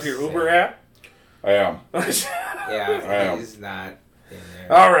that's pulling what up I'm your saying. Uber app? I am. Yeah, am. he's not in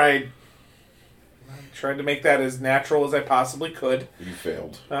there. All right. I tried to make that as natural as I possibly could. You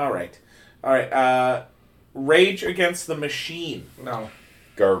failed. All right. Rage Against the Machine. No.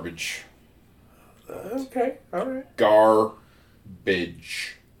 Garbage. Okay. All right.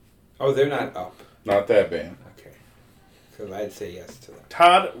 Garbage. Oh, they're not up. Not that band. Okay. So I'd say yes to them.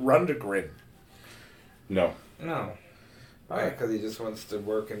 Todd Rundgren. No. No. Why? Because he just wants to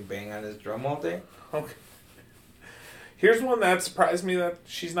work and bang on his drum all day? Okay. Here's one that surprised me that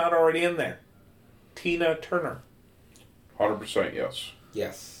she's not already in there. Tina Turner. 100% yes.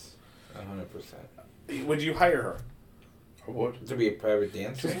 Yes. 100%. Would you hire her? I would. To be a private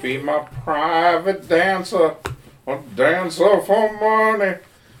dancer? To be my private dancer. A dancer for money.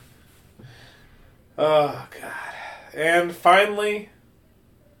 Oh, God. And finally,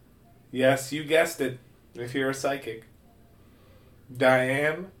 yes, you guessed it, if you're a psychic,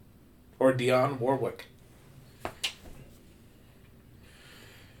 Diane or Dionne Warwick.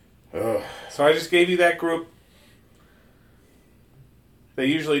 Ugh. So I just gave you that group. They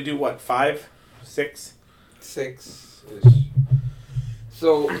usually do what, 5? 6? 6-ish.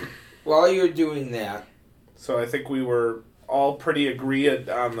 So, while you're doing that... So I think we were all pretty agreed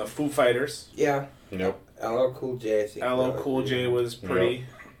on the Foo Fighters. Yeah. Nope. LL Cool J, I think. LL Cool J was pretty...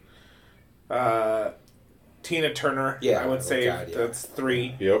 Tina Turner, Yeah, I would say God, yeah. that's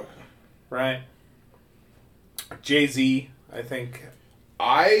 3. Yep. Right? Jay-Z, I think.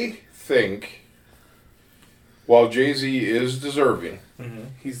 I think, while Jay-Z is deserving,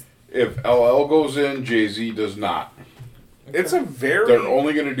 if LL goes in, Jay-Z does not. It's a very... They're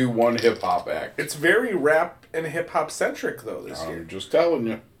only going to do one hip-hop act. It's very rap and hip-hop centric, though, this year. I'm just telling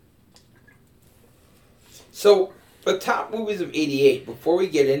you. So, the top movies of 88, before we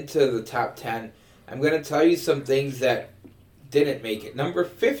get into the top 10, I'm going to tell you some things that didn't make it. Number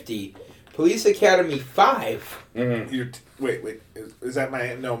 50, Police Academy 5. Mm-hmm. Wait. Is that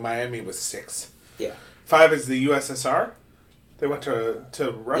Miami? No, Miami was 6. Yeah. 5 is the USSR? They went to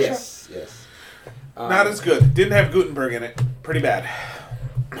Russia? Yes. Not as good. Didn't have Gutenberg in it. Pretty bad.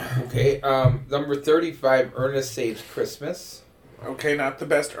 Okay. Number 35, Ernest Saves Christmas. Okay, not the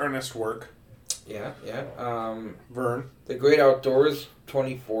best Ernest work. Yeah. Vern. The Great Outdoors,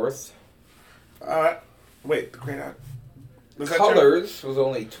 24th. Wait, The Great Outdoors. Colors was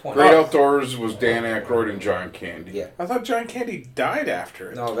only 20th. Great Outdoors was Dan Aykroyd and John Candy. Yeah. I thought John Candy died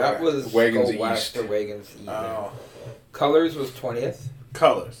after it. No, that was Wagons Go West East. or Wagons East. Oh. Colors was 20th.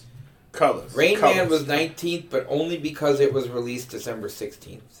 Colors. Rain Man was 19th, but only because it was released December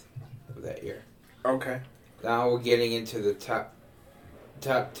 16th of that year. Okay. Now we're getting into the top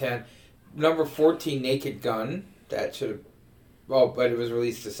 10. Number 14, Naked Gun. That should have... Well, but it was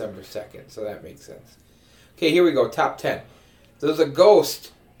released December 2nd, so that makes sense. Okay, here we go. Top 10. There's a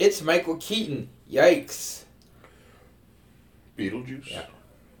ghost. It's Michael Keaton. Yikes. Beetlejuice. Yeah.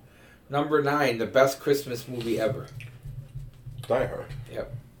 Number 9, the best Christmas movie ever. Die Hard.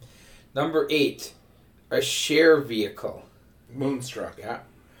 Yep. Number 8, a share vehicle. Moonstruck. Yeah.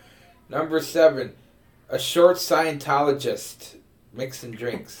 Number 7, a short Scientologist mixing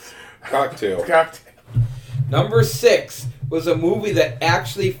drinks. Cocktail. Number 6 was a movie that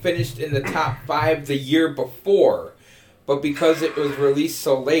actually finished in the top 5 the year before, but because it was released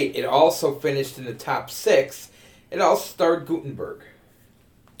so late, it also finished in the top 6. It also starred Gutenberg.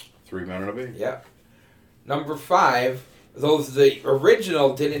 3 Men and a Baby. Yeah. Number 5, though the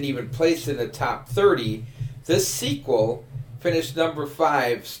original didn't even place in the top 30, this sequel finished number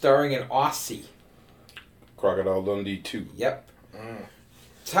 5, starring an Aussie. Crocodile Dundee 2. Yep.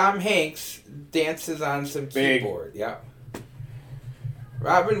 Tom Hanks dances on some keyboard. Yep.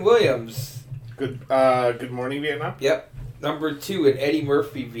 Robin Williams. Good Morning Vietnam? Yep. Number 2, an Eddie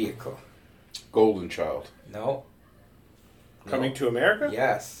Murphy vehicle. Golden Child. No. Coming to America?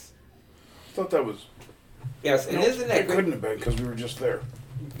 Yes. I thought that was... Yes, and isn't that It good? couldn't have been because we were just there.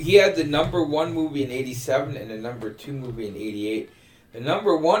 He had the number 1 movie in 87 and the number 2 movie in 88. The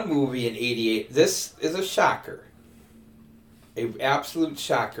number 1 movie in 88, this is a shocker. An absolute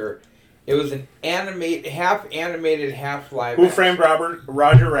shocker. It was an half animated, half live Who action. Framed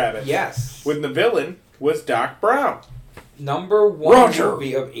Roger Rabbit? Yes. When the villain was Doc Brown. Number 1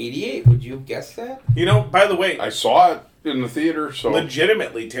 movie of 88. Would you have guessed that? You know, by the way, I saw it in the theater, so...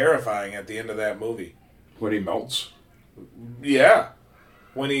 legitimately terrifying at the end of that movie. When he melts. Yeah.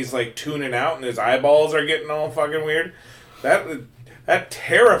 When he's like tuning out and his eyeballs are getting all fucking weird. That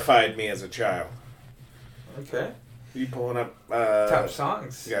terrified me as a child. Okay. You pulling up Top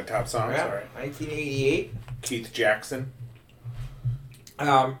songs. You got top songs? Yeah. All right. 1988. Keith Jackson.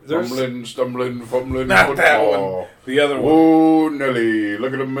 Stumbling, fumbling, Not football. that one. The other one. Whoa, Nelly,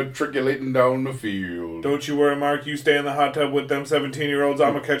 look at him matriculating down the field. Don't you worry, Mark. You stay in the hot tub with them 17-year-olds.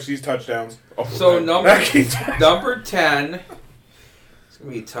 I'm going to catch these touchdowns. Oh, So man. number 10. It's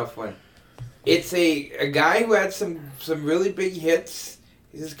gonna be a tough one. It's a guy who had some really big hits.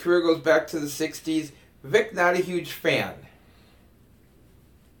 His career goes back to the 60s. Vic, not a huge fan.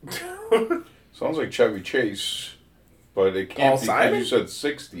 Sounds like Chevy Chase, but it Paul can't be Simon? because you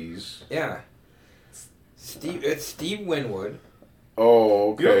said 60s. Yeah. It's Steve Winwood.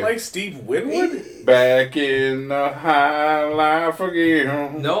 Oh, okay. You don't like Steve Winwood? Back in the high life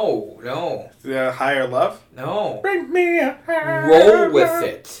again. No. Higher Love? No. Bring me a higher Roll with love.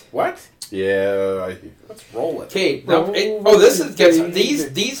 it. What? Yeah. Let's roll it. Okay.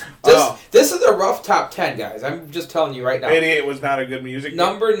 This is a rough top 10, guys. I'm just telling you right now. 88 was not a good music.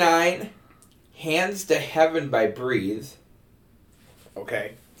 Number 9, Hands to Heaven by Breathe.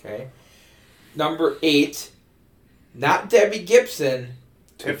 Okay. Number 8, not Debbie Gibson.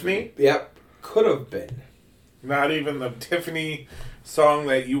 Tiffany? Yep. Could have been. Not even the Tiffany song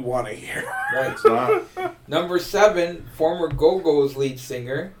that you want to hear. Right. It's not. Number 7, former Go-Go's lead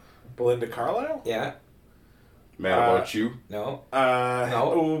singer. Belinda Carlisle? Yeah. Mad About You. No.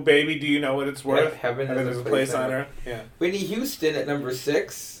 No. Oh, baby, do you know what it's worth? Heaven is a place on earth. Yeah. Whitney Houston at number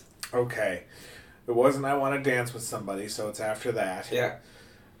 6. Okay. It wasn't I Want to Dance with Somebody, so it's after that. Yeah.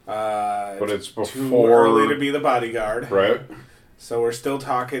 But it's Too before. early to be the bodyguard. Right. So we're still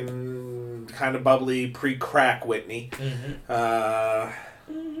talking kind of bubbly pre-crack Whitney.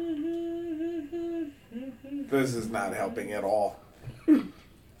 This is not helping at all.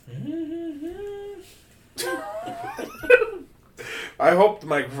 I hope the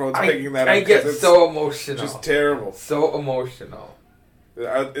microphone's picking that up. I get so emotional. Just terrible. So emotional.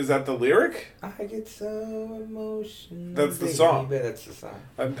 Is that the lyric? I get so emotional. That's the song. That's the song.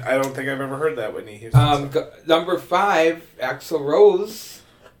 I don't think I've ever heard that Whitney Houston song. Number 5, Axl Rose.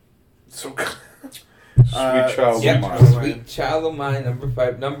 So Sweet Child of Mine. Sweet Child of Mine, number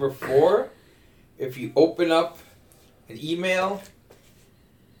 5. Number 4, if you open up an email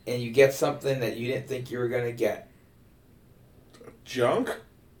and you get something that you didn't think you were going to get. Junk?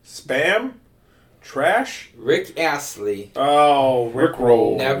 Spam? Trash? Rick Astley. Oh, Rick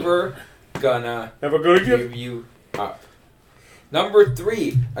Roll. Never gonna give you up. Number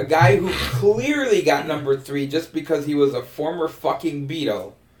 3, a guy who clearly got number 3 just because he was a former fucking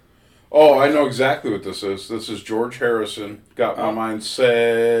Beatle. Oh, I know exactly what this is. This is George Harrison. Got my mind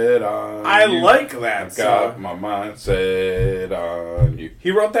set on I you. like that Got song. my mind set on you.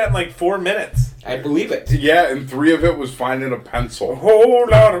 He wrote that in like 4 minutes. I believe it. Yeah, and 3 of it was finding a A pencil. whole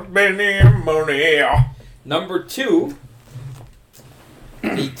lot of money. Number 2,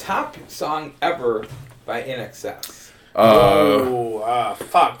 the top song ever by INXS.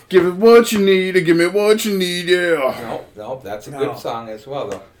 Fuck. Give it what you need, give me what you need, yeah. No, that's a good song as well,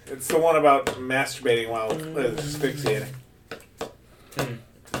 though. It's the one about masturbating while asphyxiating.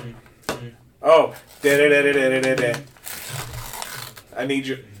 Oh. Da-da-da-da-da-da-da. I need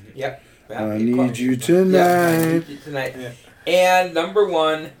you. Yep. I need you tonight. Yeah, I need you tonight. Yeah. And number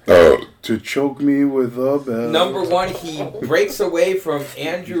 1, to choke me with a bell. number 1, he breaks away from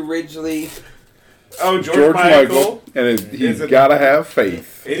Andrew Ridgeley. Oh, George Michael. And he's got to have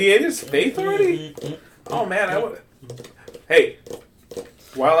faith. 88 is Faith already? Oh, man, I would. Hey.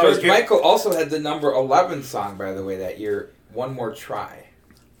 While I was George Michael also had the number 11 song, by the way, that year, One More Try.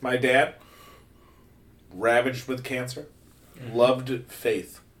 My dad, ravaged with cancer, loved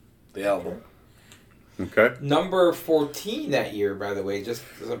Faith, the album. Okay. Number 14 that year, by the way, just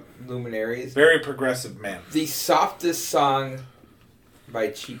some luminaries. Very progressive man. The softest song by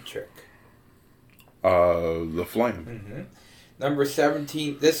Cheap Trick. The Flame. Mm-hmm. Number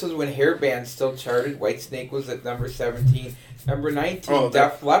 17, this was when hair bands still charted. Whitesnake was at number 17. Number 19,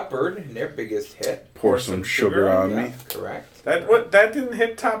 Def Leppard, their biggest hit. Pour some sugar on me. Correct. That didn't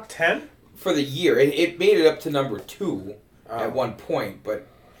hit top 10? For the year. It made it up to number 2 at one point, but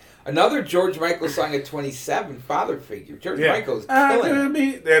another George Michael song at 27, Father Figure. George Michael's killing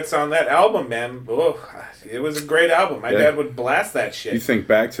it. That's on that album, man. Oh, it was a great album. My dad would blast that shit. You think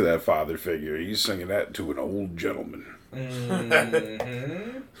back to that Father Figure. He's singing that to an old gentleman.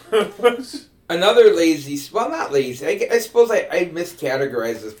 Mm-hmm. Another not lazy. I suppose I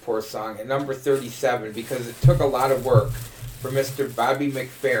miscategorized this poor song at number 37 because it took a lot of work for Mr. Bobby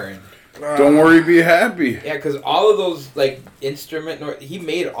McFerrin. Don't worry, be happy. Yeah, because all of those he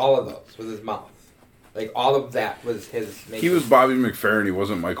made all of those with his mouth. Like all of that was his making. He was Bobby McFerrin. He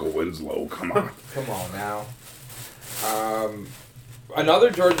wasn't Michael Winslow. Come on. Come on now. Another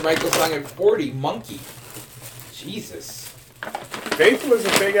George Michael song at 40, Monkey. Jesus. Faith was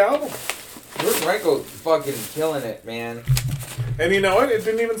a big album. George Michael fucking killing it, man. And you know what? It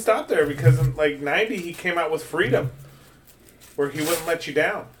didn't even stop there because in like 90 he came out with Freedom, where he wouldn't let you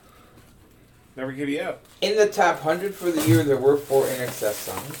down. Never give you up. In the top 100 for the year, there were 4 INXS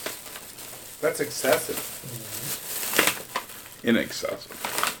songs. That's excessive. Mm-hmm. Inaccessible.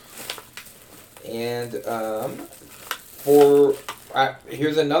 And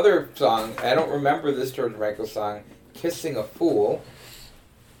here's another song. I don't remember this George Michael song, Kissing a Fool.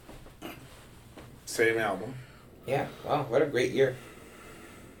 Same album. Yeah, wow, what a great year.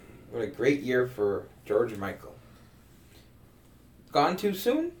 What a great year for George Michael. Gone too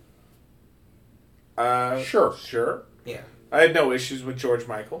soon? Sure. Yeah. I had no issues with George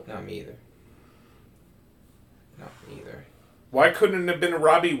Michael. Not me either. Not me either. Why couldn't it have been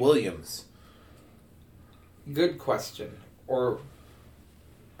Robbie Williams? Good question. Or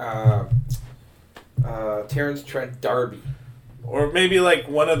Terrence Trent D'Arby. Or maybe like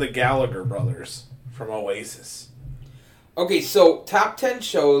one of the Gallagher brothers from Oasis. Okay, so top 10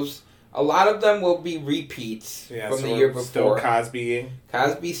 shows, a lot of them will be repeats from the year before. Still Cosby.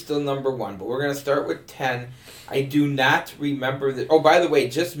 Cosby's still number 1, but we're going to start with 10. I do not remember the... Oh, by the way,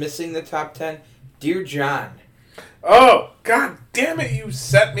 just missing the top 10, Dear John. Oh, god damn it, you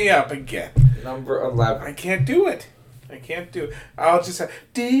set me up again. Number 11. I can't do it. I'll just say,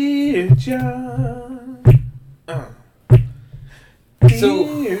 Dear John. So,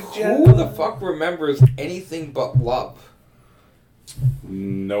 who the fuck remembers Anything But Love?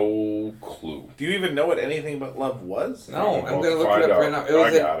 No clue. Do you even know what Anything But Love was? No, I'm Well, going to look find it up out. right now. It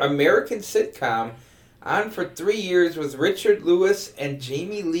I was got an it. American sitcom on for 3 years with Richard Lewis and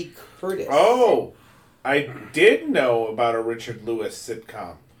Jamie Lee Curtis. Oh, I did know about a Richard Lewis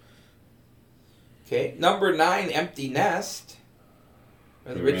sitcom. Okay. Number 9, Empty Nest.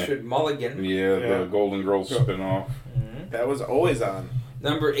 With Yeah. Richard Mulligan. Yeah, Yeah. the Golden Girls spinoff. That was always on.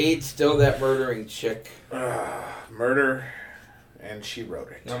 Number 8, Still That Murdering Chick. Murder, and She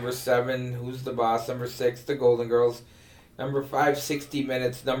Wrote It. Number 7, Who's the Boss? Number 6, The Golden Girls. Number 5, 60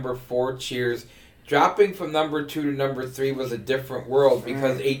 Minutes. Number 4, Cheers. Dropping from number 2 to number 3 was A Different World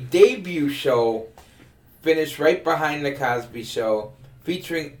because a debut show finished right behind The Cosby Show,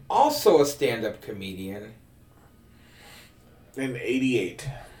 featuring also a stand-up comedian. In 88.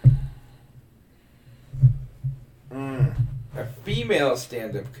 A female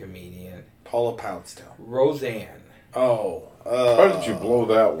stand-up comedian, Paula Poundstone. Roseanne. Oh. How did you blow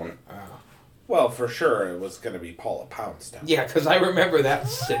that one? Well, for sure it was going to be Paula Poundstone. Yeah, because I remember that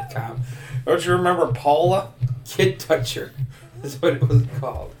sitcom. Don't you remember Paula? Kid Toucher is what it was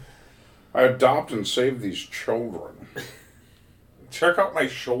called. I adopt and save these children. Check out my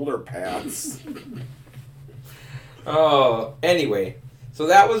shoulder pads. Oh, anyway. So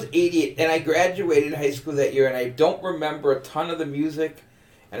that was 88, and I graduated high school that year, and I don't remember a ton of the music,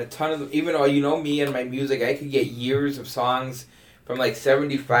 and a ton of the, even though you know me and my music, I could get years of songs from like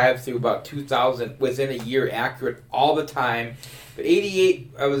 75 through about 2000 within a year accurate all the time. But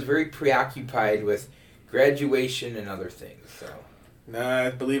 88, I was very preoccupied with graduation and other things. So Nah, I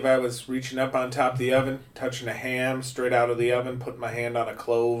believe I was reaching up on top of the oven, touching a ham straight out of the oven, putting my hand on a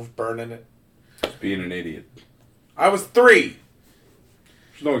clove, burning it. Just being an idiot. I was 3.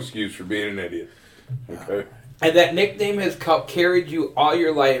 There's no excuse for being an idiot. Okay? And that nickname has carried you all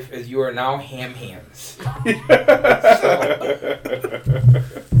your life as you are now Ham Hands.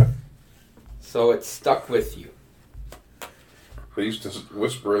 So it's stuck with you. They used to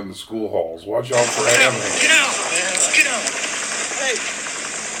whisper in the school halls, watch out for ham hands. Get out, man. Get out. Hey.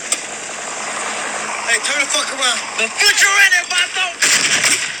 Hey, turn the fuck around. Put your in there, Bato.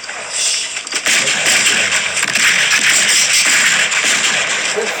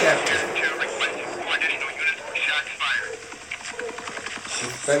 Good chapter.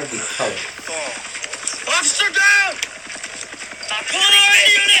 It's better be colored. Officer down. Pull an RA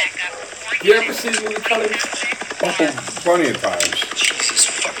unit. You ever seen the movie Colors? Oh, plenty of times. Jesus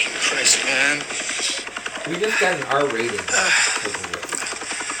fucking Christ, man. We just got an R rating.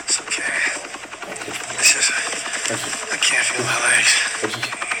 It's okay. It's just, I can't feel my legs.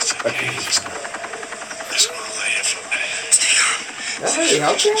 Listen, I'll lay here for a minute. That really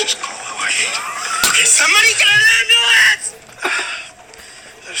helped you? Just call my wife. Okay, somebody get an ambulance!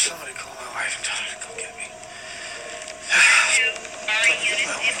 There's somebody call my wife and tell her to come get me.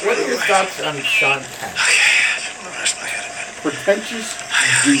 What are your thoughts on Sean Penn? Okay, I'm gonna rest my head a minute. Pretentious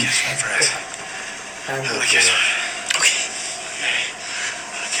I'll douche. catch my breath. Time I'll with catch you. my Okay.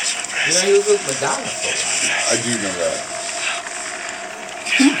 I'll catch my breath. You know, he was with Madonna for a while. I do know that.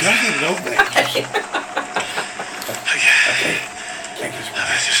 Who doesn't know that? Okay.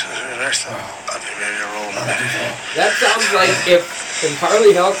 Just rest. I'll be ready to roll in a minute. That sounds like if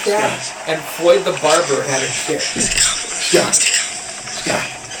Harley Hellcat and Floyd the Barber had a shit. Scott,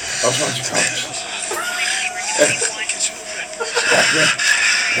 I'll find you college.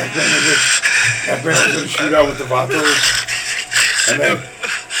 That Brandon was in a shootout with the Vatos. And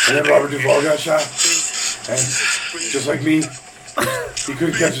then Robert Duvall got shot. And just like me, he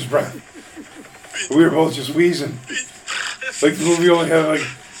couldn't catch his breath. We were both just wheezing. Like the movie only had like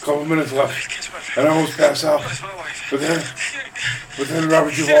a couple minutes left. And I almost passed out. But then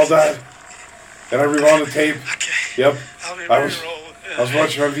Robert Duvall died. And I rewound the tape. Yep. I was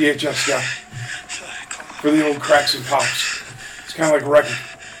watching on VHS, Scott. For the old cracks and pops. It's kind of like a record.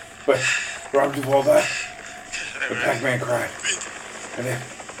 But Robert Duvall died. The Pac-Man cried.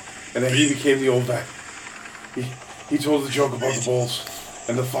 And then he became the old vet. He told the joke about the bulls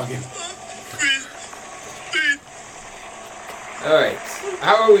and the fucking... Alright,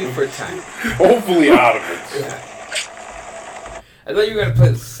 how are we for time? Hopefully out of it. Yeah. I thought you were going to play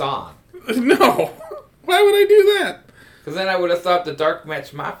the song. No. Why would I do that? Because then I would have thought the Dark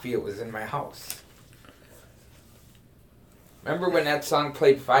Match Mafia was in my house. Remember when that song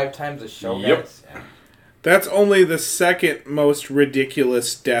played 5 times a show? Yep. Guys? Yeah. That's only the second most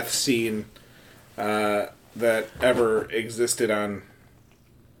ridiculous death scene that ever existed on.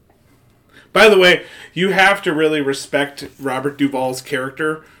 By the way, you have to really respect Robert Duvall's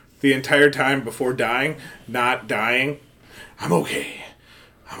character the entire time before dying, not dying. I'm okay.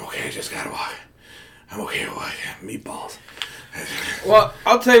 I just gotta walk. I'm okay with meatballs. Well,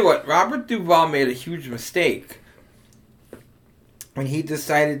 I'll tell you what. Robert Duvall made a huge mistake when he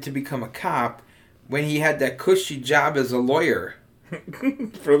decided to become a cop when he had that cushy job as a lawyer.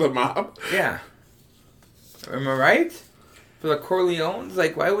 For the mob? Yeah. Am I right? For the Corleones?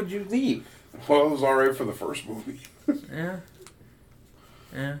 Like, why would you leave? Well, it was alright for the first movie. Yeah.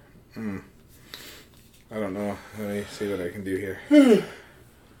 Yeah. I don't know. Let me see what I can do here.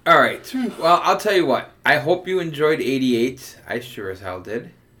 All right. Well, I'll tell you what. I hope you enjoyed 88. I sure as hell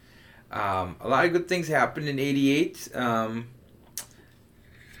did. A lot of good things happened in 88. Don't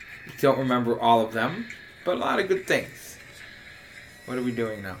remember all of them, but a lot of good things. What are we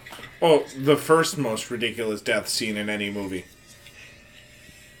doing now? Oh, the first most ridiculous death scene in any movie.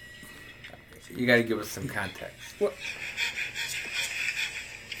 You got to give us some context. What?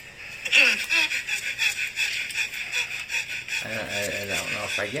 I don't know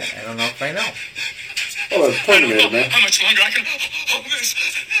if I get. I don't know if I know. Oh, that's Terminator, man. How much longer I can hold this?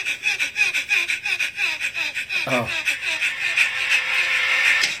 Oh.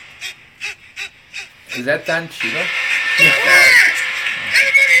 Is that Don Cheadle?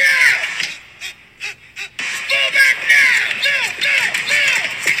 Anybody else? Go back now! No!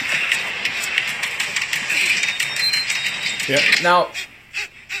 Yep. Now,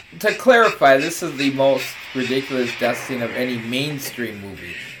 to clarify, this is the most ridiculous death scene of any mainstream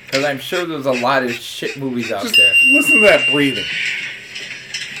movie. Because I'm sure there's a lot of shit movies out there. Listen to that breathing.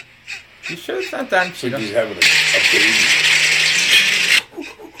 You sure it's not Don Like Cheadle? he's having a baby.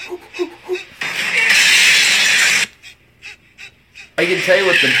 I can tell you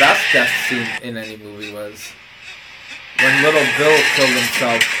what the best death scene in any movie was. When little Bill killed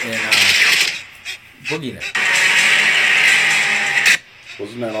himself in Boogie Nights.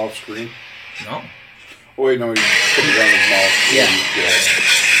 Wasn't that off screen? No. Oh, wait, no, he put it on his mouth. Yeah.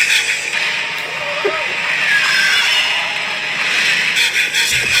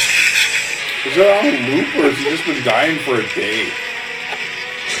 Is that on a loop, or has he just been dying for a day?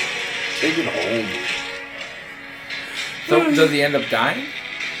 Take it home. So does he end up dying?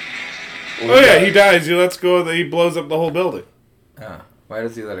 Oh yeah, he dies. He lets go. He blows up the whole building. Why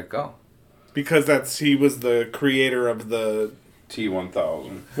does he let it go? Because he was the creator of the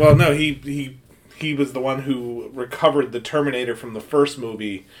T-1000. Well, no, he was the one who recovered the Terminator from the first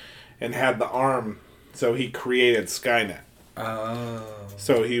movie and had the arm, so he created Skynet. Oh.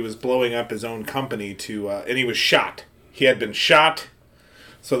 So he was blowing up his own company and he was shot. He had been shot,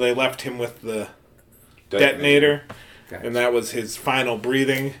 so they left him with the detonator, Gotcha. and that was his final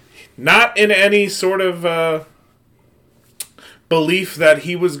breathing. Not in any sort of belief that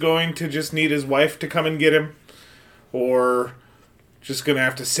he was going to just need his wife to come and get him, or just going to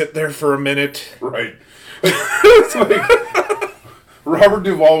have to sit there for a minute. Right. It's like, Robert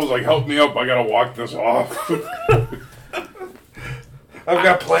Duvall was like, help me up, I gotta walk this off. I've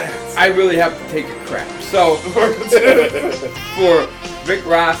got plans. I really have to take a crap. So, for Rick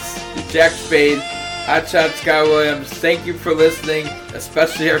Ross, Jack Spade, Hotshot Sky Williams, thank you for listening,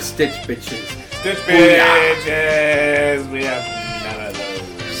 especially our Stitch bitches. Stitch bitches. We have none of those.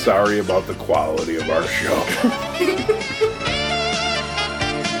 Sorry about the quality of our show.